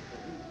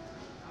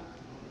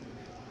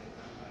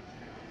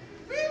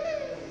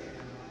 Really?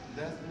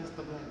 That's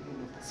Mr. Black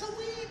Uniform. So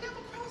we ain't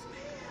never crossed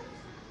paths?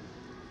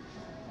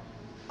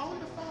 On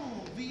the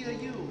phone, via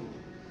you.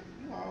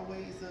 You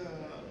always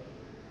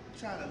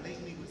try to link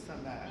me with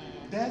somebody.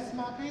 That's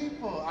my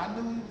people. I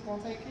knew he was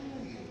gonna take care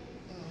of you.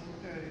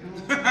 Okay.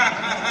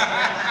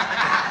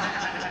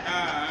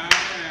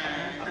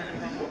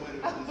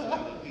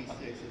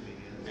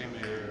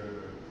 Amen.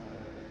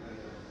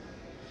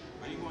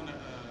 Are you going to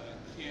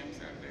Kim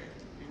Saturday?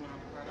 You want to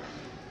Friday?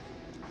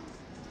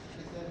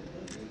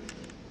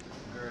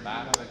 Girl, I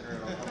know that girl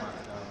don't come out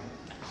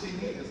though. She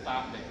needs to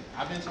stop that.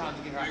 I've been trying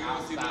to get her Are you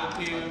going to see outside.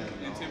 little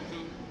Kim and Tim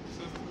too?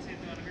 Sister?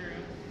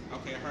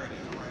 Okay, I heard it.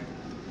 All right.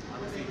 I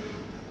received it.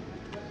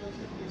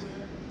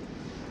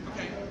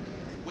 Okay.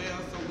 Well,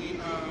 so we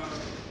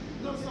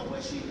No, so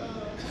what she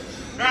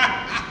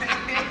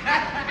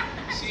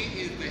she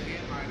is the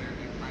headliner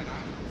at Pride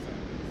Island on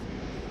Saturday.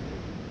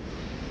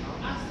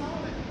 I saw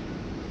that.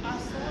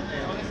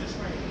 Oh, that's a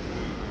train.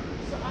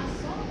 So I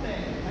saw that.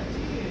 I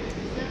did.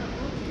 Is that a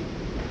bookie?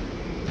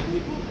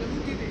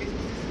 Who did it? Is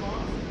this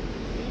small?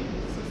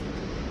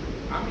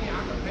 I mean,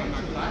 I could pay you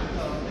like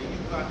that you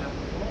got that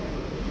before.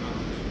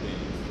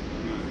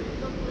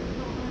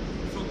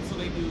 So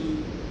they do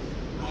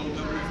on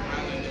Governor's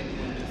Island, they're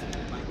doing this,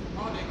 like,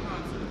 all day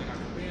concerts. They got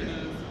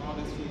cabanas, all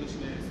this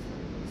foolishness.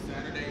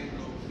 Saturday,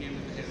 Kim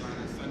is the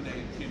headliner.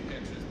 Sunday, Kim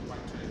Petras, the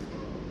white trans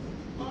girl,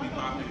 will be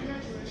popping.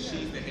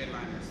 She's the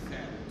headliner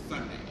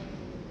Sunday.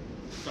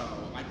 So,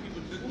 like,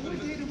 people just. What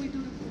day do we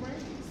do the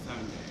parade?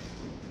 Sunday.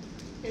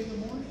 In the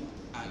morning?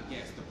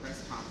 Yes, the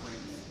press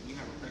conference. We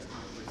have a press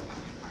conference at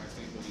Empire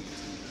State Building at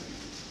 2:30.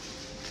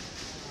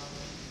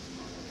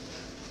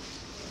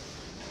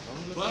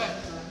 But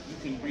you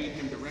can read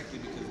him directly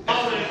because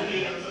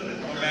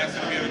that's the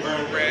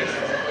girl rest.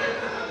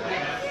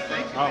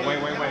 Oh, wait.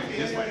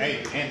 This one,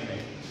 hey, anime.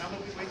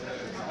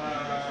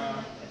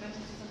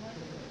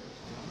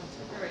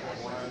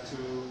 One,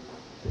 two,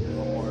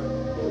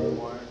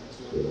 one,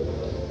 two.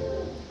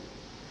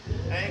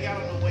 I ain't got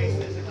on the waist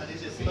station, honey.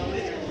 It's just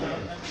slowly.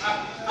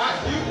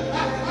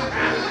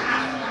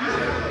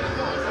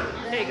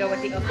 There you go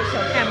with the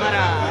official camera.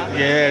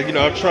 Yeah, you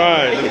know, I'm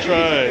trying.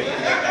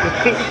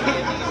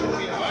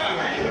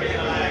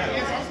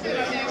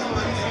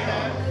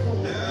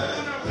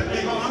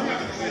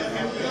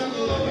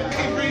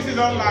 Increases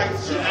on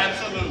lights.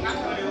 Absolutely.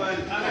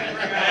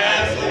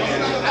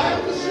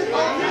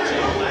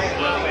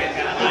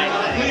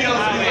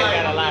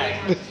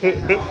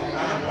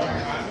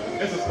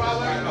 It's a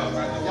spotlight.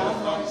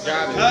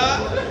 Got it.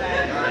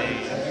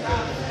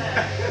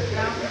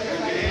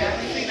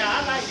 See, now I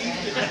like these.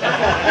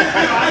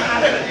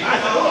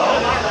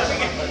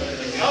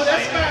 Oh,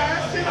 that's fine.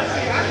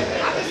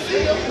 I can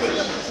see them.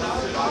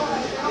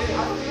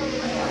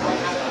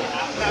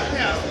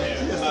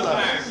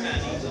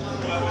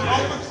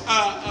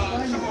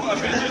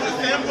 Avengers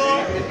Assemble.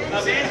 I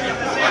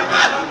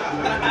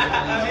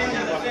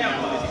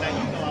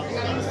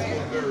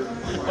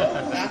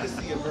can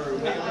see a bird.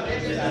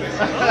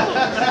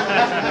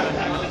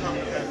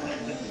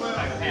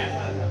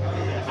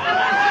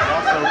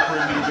 Also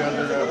pretty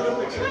together.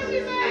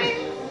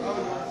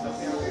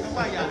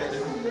 Why y'all let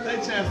them? They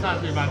chastise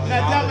me about this Now,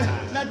 all the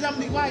time.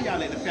 Dominique, why y'all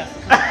let the pastor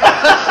come?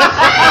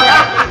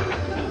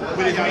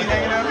 But it's me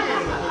hanging out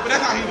here. But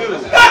that's how he do.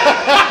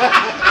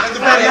 That's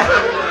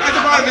a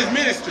part of his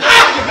ministry.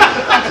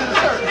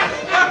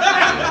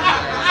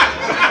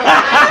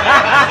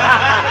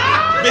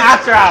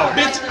 after hours.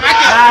 Bitch,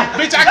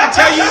 I can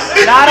tell you.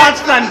 Not on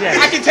Sunday.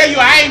 I can tell you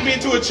I ain't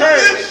been to a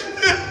church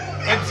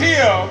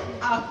until.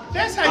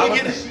 That's how you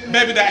get it.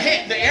 Baby, the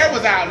air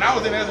was out and I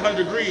was in there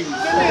 100 degrees.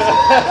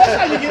 That's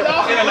how you get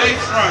off. In a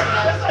lace front.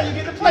 That's how you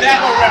get the plate.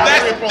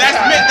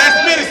 That's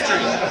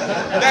ministry.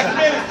 That's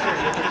ministry.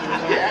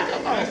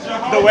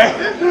 The way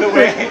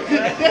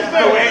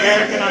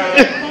Eric and I are.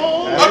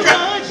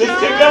 Okay. This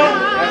TikTok?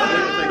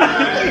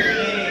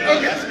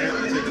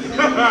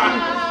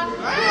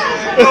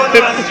 Both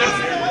of us just.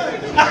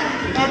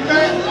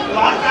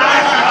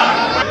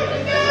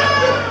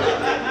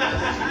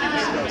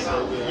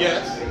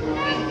 Yes.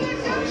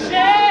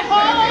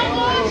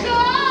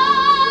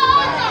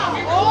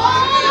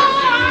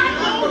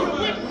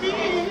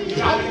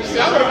 See,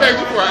 I would have begged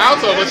you for an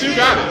alto, but you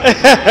got it.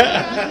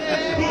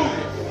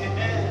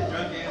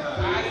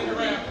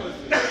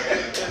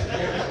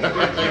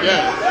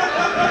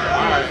 Yeah.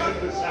 All right.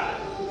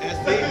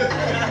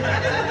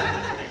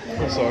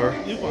 I'm sorry.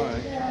 You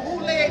fine. Who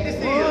leg this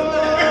is?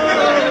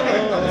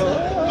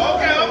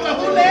 Okay,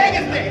 who leg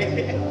is that?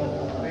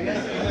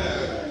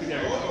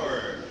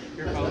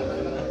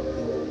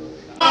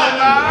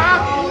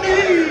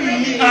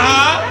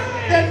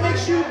 That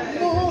makes you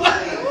more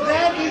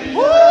than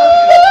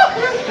enough.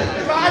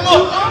 Drive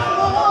you up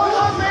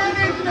more than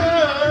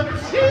enough.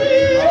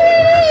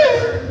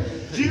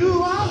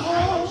 You are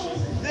more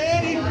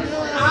than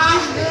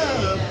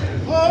enough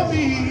for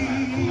me.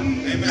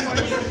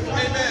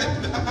 Amen.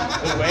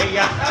 The way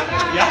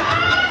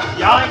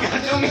y'all ain't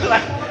gonna do me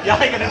like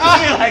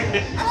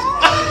this.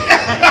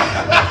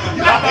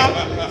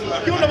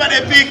 You don't know about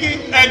that Vicky?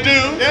 And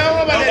dude. They don't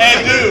know about that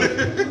And dude.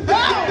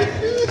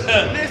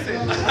 Listen,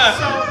 so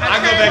I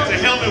go back to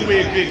helmet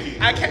with Vicky.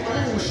 I can't.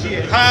 Oh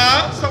shit.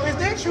 Huh? So is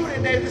that true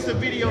that there's a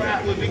video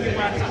out with Vicky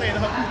Rogers playing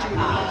her coochie with the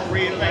long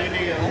red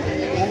fingernails?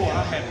 Oh,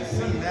 I haven't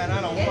seen that.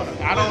 I don't want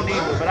to. I don't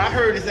either, but I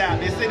heard it's out.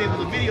 They said it was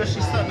a video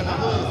she sent to her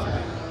husband.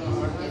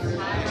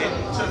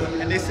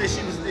 And they said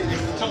she was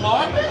To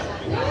Marvin? Vicky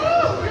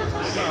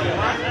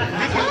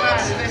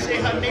Rogers, they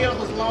said her nails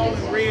was long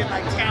and red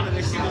like talent,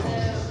 and she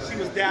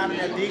was down in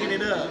there digging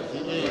it up.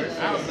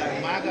 I was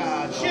like, my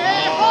God.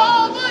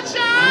 Jehovah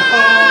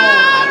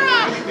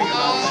Jireh!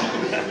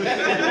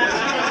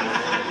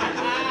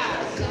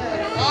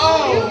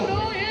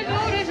 Oh! You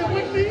know that you're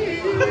with me.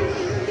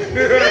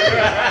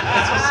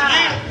 That's what she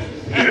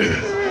is.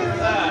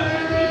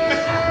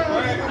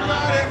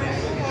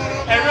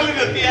 And really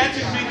the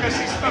theatrics because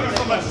she's studying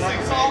so much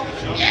sing song.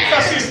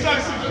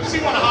 Because she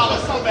wanna holler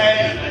so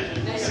bad.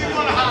 She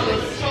wanna holler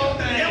so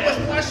bad. It was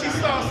what she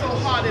saw so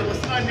hard it was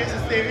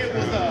unnecessary. It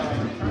was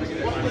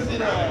what was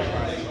it?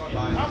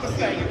 I'm gonna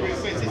say it real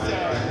quick. It's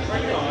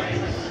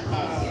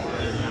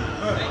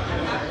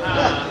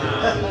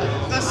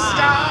the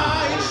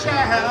sky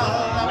shall.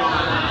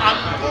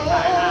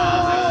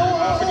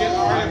 Forget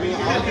R&B.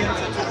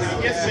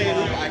 Yes,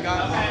 baby. I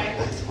got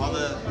all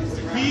the.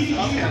 Be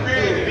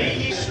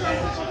ready.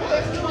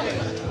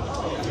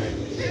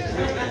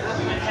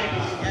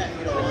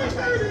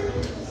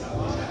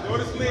 Go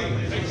to sleep.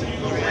 Make sure you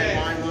go to bed.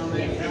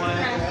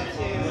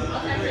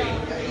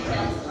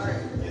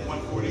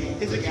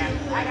 Is it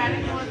cute? I got it.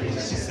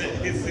 She said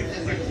it's 6. Oh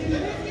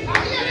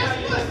yeah, that's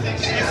good.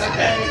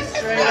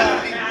 Straight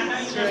up.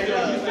 Straight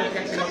up.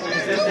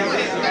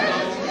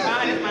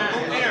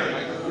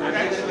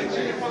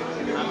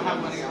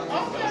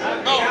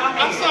 Oh,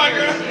 I'm sorry,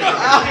 girl.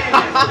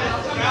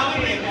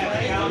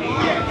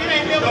 It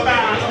ain't never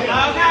about us.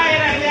 Okay,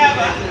 it ain't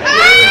never.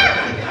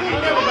 It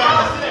ain't never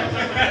about us.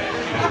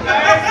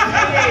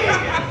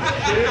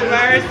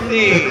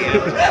 Mercy.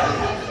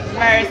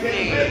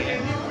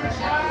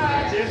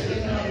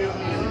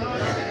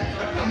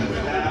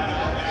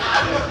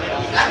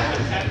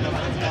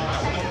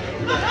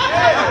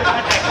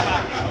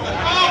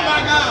 Oh my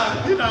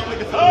God. You know, with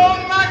the food. Oh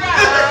my God.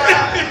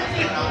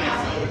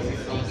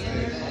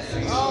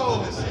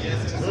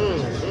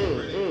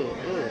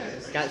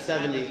 Got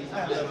 70.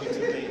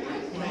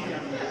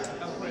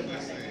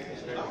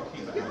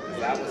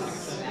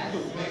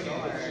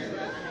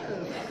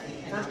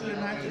 First to the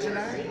 9th of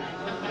July.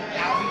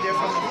 I'll be there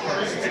from the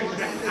 1st to the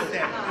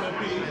 7th.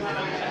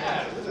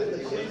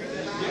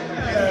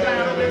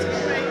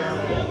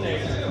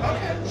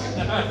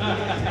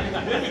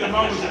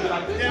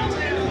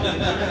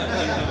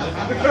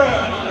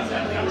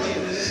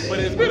 But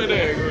it's been a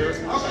day, girl.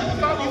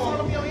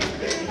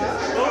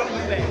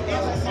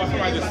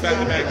 Somebody just sat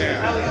me back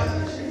down.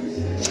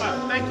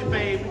 Thank you,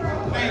 baby.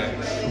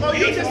 Oh,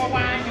 you just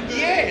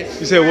yes.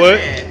 You said what?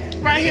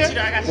 Right here.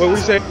 What we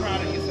say? I'm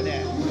proud of you for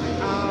that.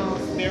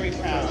 Very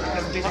proud.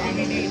 Because this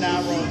DVD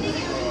now roll.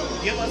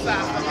 Give us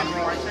our fucking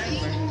roll.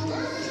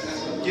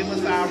 Give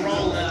us our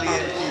roll.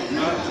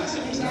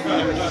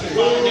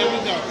 There we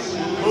go.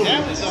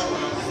 There we go.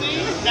 See?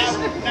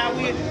 Now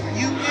we're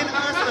you and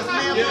us, the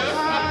family.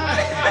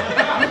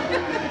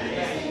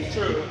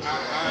 True.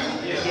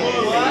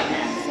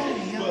 So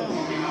young.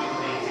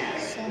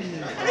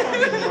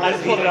 I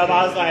just pulled it up.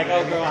 I was like,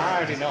 oh girl, I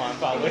already know I'm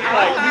probably like,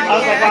 I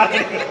was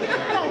like,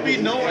 I don't be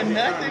knowing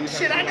nothing.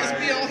 Shit, I just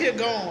be on here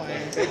going.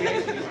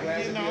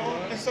 You know?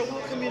 And so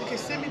we'll communicate.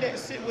 Send me that.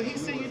 When he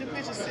send you the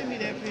picture, send me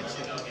that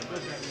picture.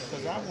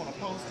 Because I want to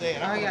post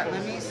that. Oh yeah,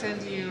 let me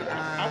send you.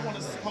 I want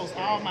to post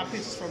all my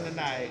pictures from the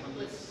night.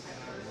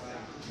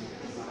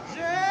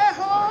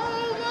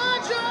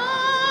 Jehovah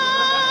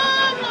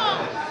Jireh,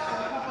 God.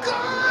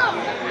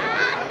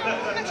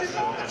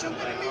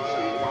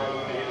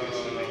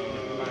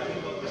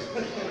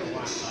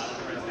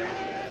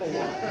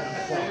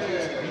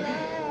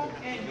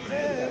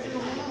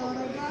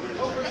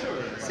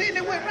 See,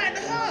 they went right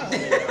to her.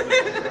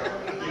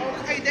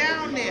 Okay,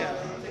 down there.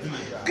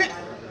 Good.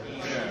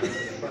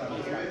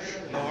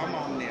 Oh, I'm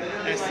on there.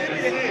 And send me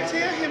that.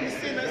 Tell him to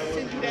send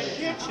you that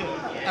picture.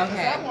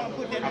 Okay. I want to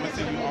put that I'm gonna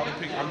send you all the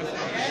pictures.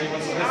 she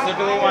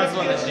specifically wants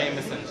one that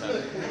Jameson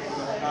took.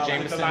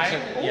 Jameson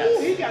took, yes.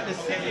 Ooh, he got the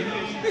same.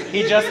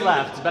 He just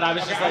left, but I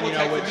was just letting you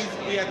know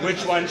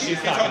which one she's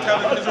talking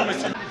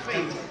about.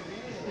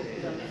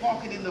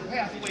 Walking in the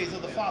pathways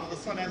of the Father, the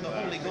Son, and the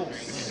Holy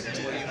Ghost.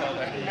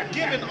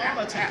 Giving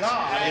honor to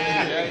God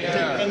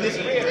and this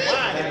red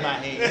wine in my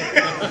hand.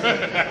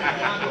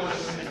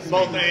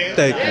 Both hands.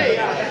 Thank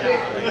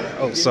you.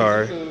 Oh,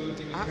 sorry.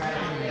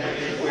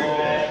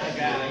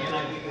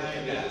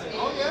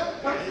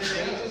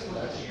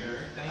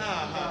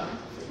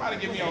 Somebody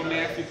give me a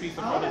nasty piece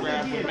of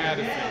photograph with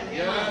Madison.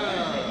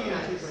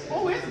 Yeah.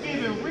 Oh, it's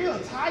giving real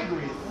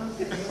tigress.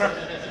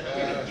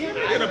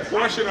 Get a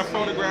portion of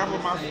photograph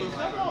of my sister.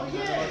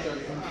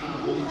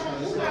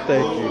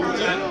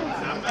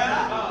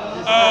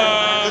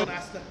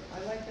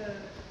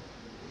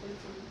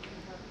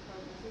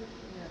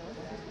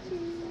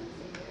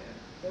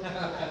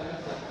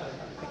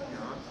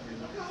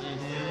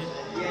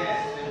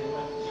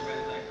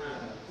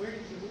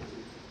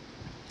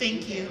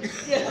 Thank you. Thank you.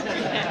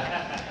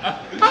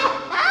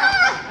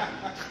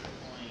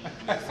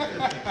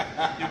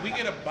 Did we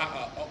get an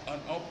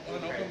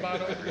open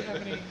bottle? Do we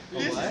have any? Oh,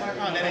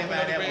 that ain't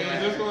bad.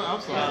 This one?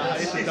 I'm sorry.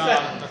 It's a dog.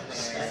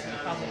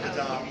 The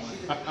dog.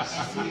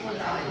 That's the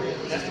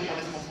one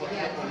that's going to put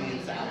on the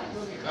inside.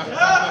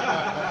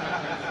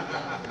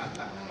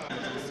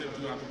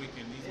 Throughout the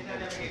weekend, these are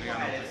both they got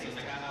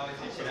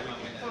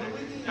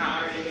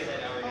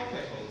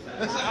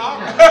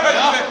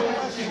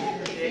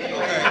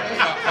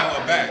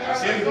follow back.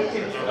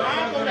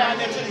 I'll go down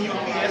there to the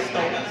UPS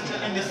store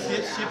and just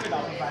ship it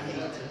off if I need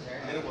to.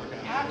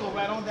 I'll go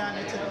right on down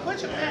there to the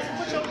put your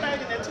thing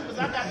in there too, because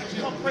I got to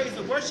come praise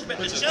and worship at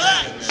the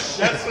church.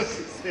 That's what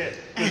she said.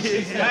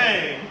 She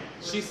sang.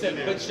 She said,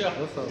 put your. I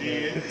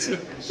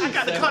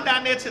got to come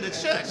down there to the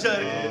church,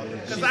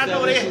 because I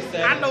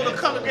know the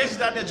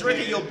congregations out there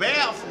drinking your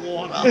bath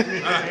water.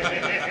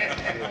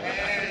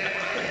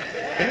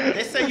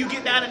 They say you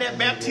get down in that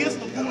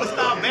baptismal pool and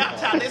start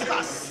baptizing, they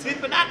start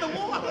sipping out the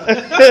water.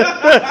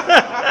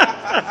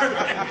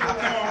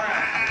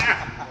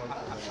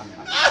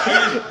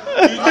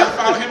 You just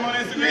follow him on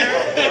Instagram?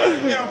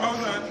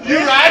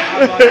 You're right.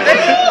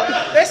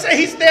 They say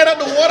he stand up,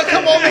 the water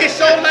come over his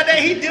shoulder like that.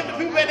 He dip the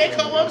people and they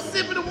come up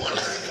sipping the water.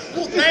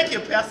 Well, thank you,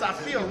 Pastor. I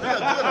feel real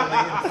good on the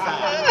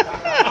inside.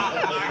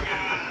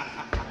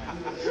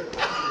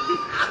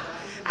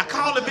 I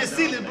called him Miss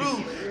Silly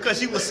Blue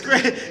because you was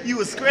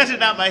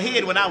scratching out my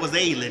head when I was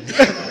ailing.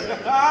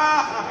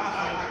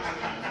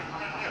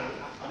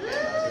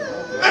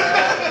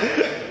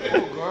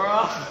 Oh,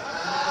 girl.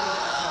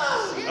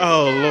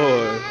 Oh,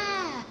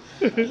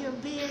 Lord. You're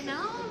being on.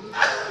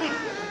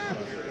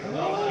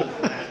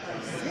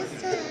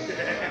 Sister,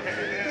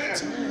 that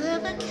you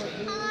ever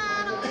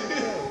count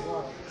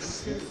on.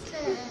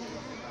 Sister,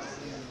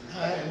 I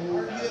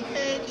hope you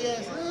make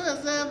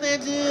yourself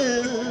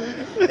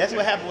better. That's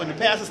what happened when the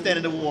pastor stand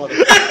in the water.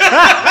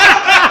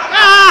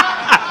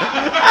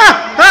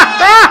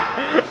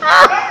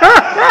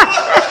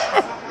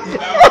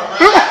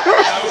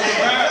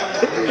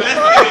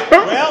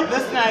 Well,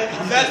 this night.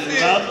 That's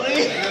it.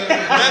 Lovely.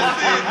 That's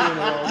it.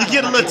 You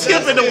get a little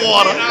tip in the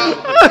water.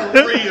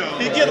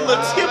 You get a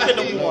little tip in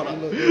the water.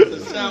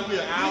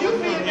 You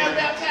being that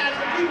baptized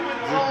when people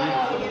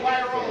with the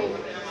white robe,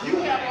 you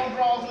have on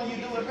bras when you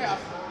do it,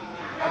 Pastor.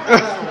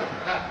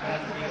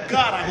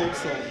 God, I hope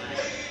so.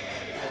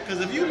 Because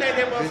if you let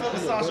that motherfucker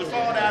Sasha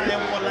fall down in that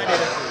water like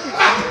that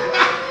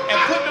and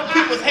put them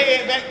people's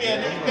head back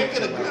there, they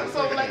could have gripped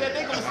something like that,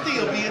 they're going to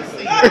still be in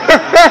sin.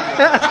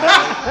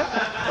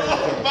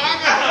 Oh my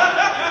God.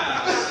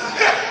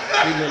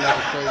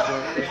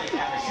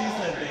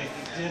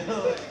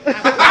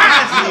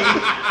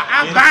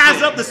 I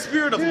binds up the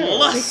spirit of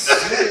lust.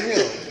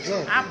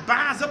 I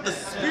binds up the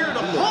spirit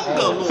of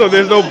hunger, Lord. So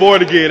there's no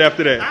born again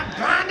after that. I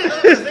bind it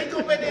up because they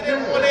go back there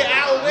on their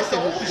hour and say,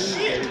 oh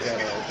shit.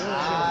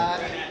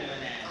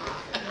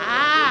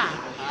 I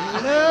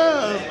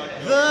love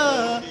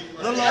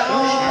the Lord.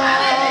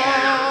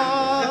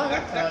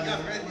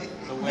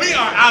 We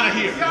are out of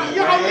here.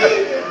 Y'all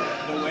leaving?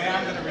 The way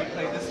I'm going to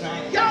replay this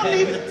night. Y'all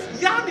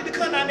Y'all need to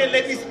come down there and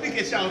let me speak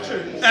at y'all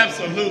church.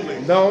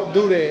 Absolutely. Don't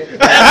do that.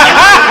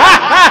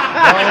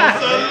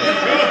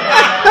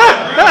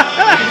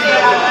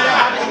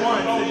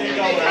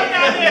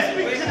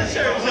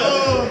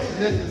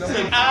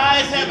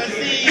 Eyes haven't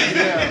seen,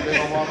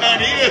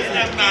 and ears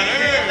have not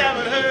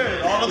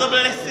heard. All of the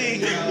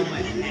blessings.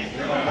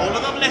 All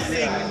of the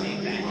blessings.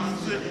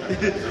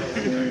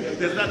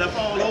 There's not to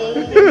fall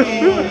over.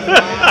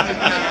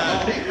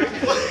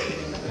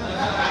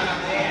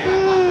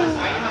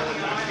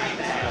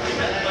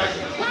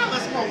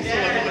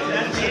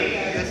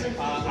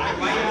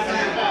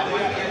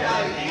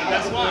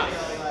 That's why.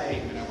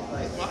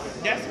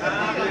 That's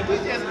why. We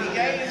just be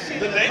gay and shit.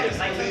 The neighbors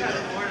say that.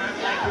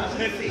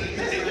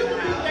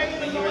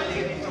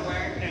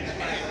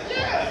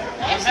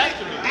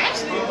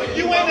 Actually,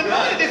 you ain't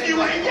anointed if you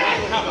ain't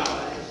gay. How about?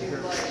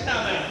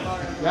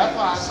 That's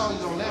why I told you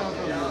don't let her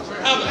come to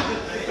church. How about?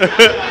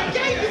 You ain't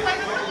gay, you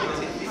ain't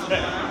anointed.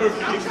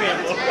 Perfect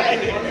example.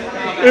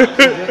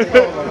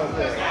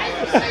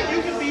 You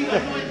can be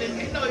anointed.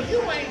 No, you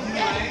ain't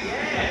gay.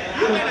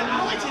 You ain't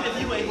anointed if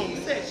you ain't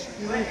homosexual.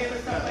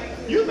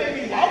 You may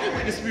be walking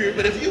with the Spirit,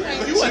 but if you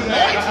ain't, you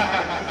anointed,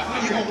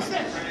 you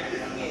homosexual.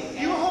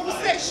 You a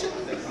homosexual.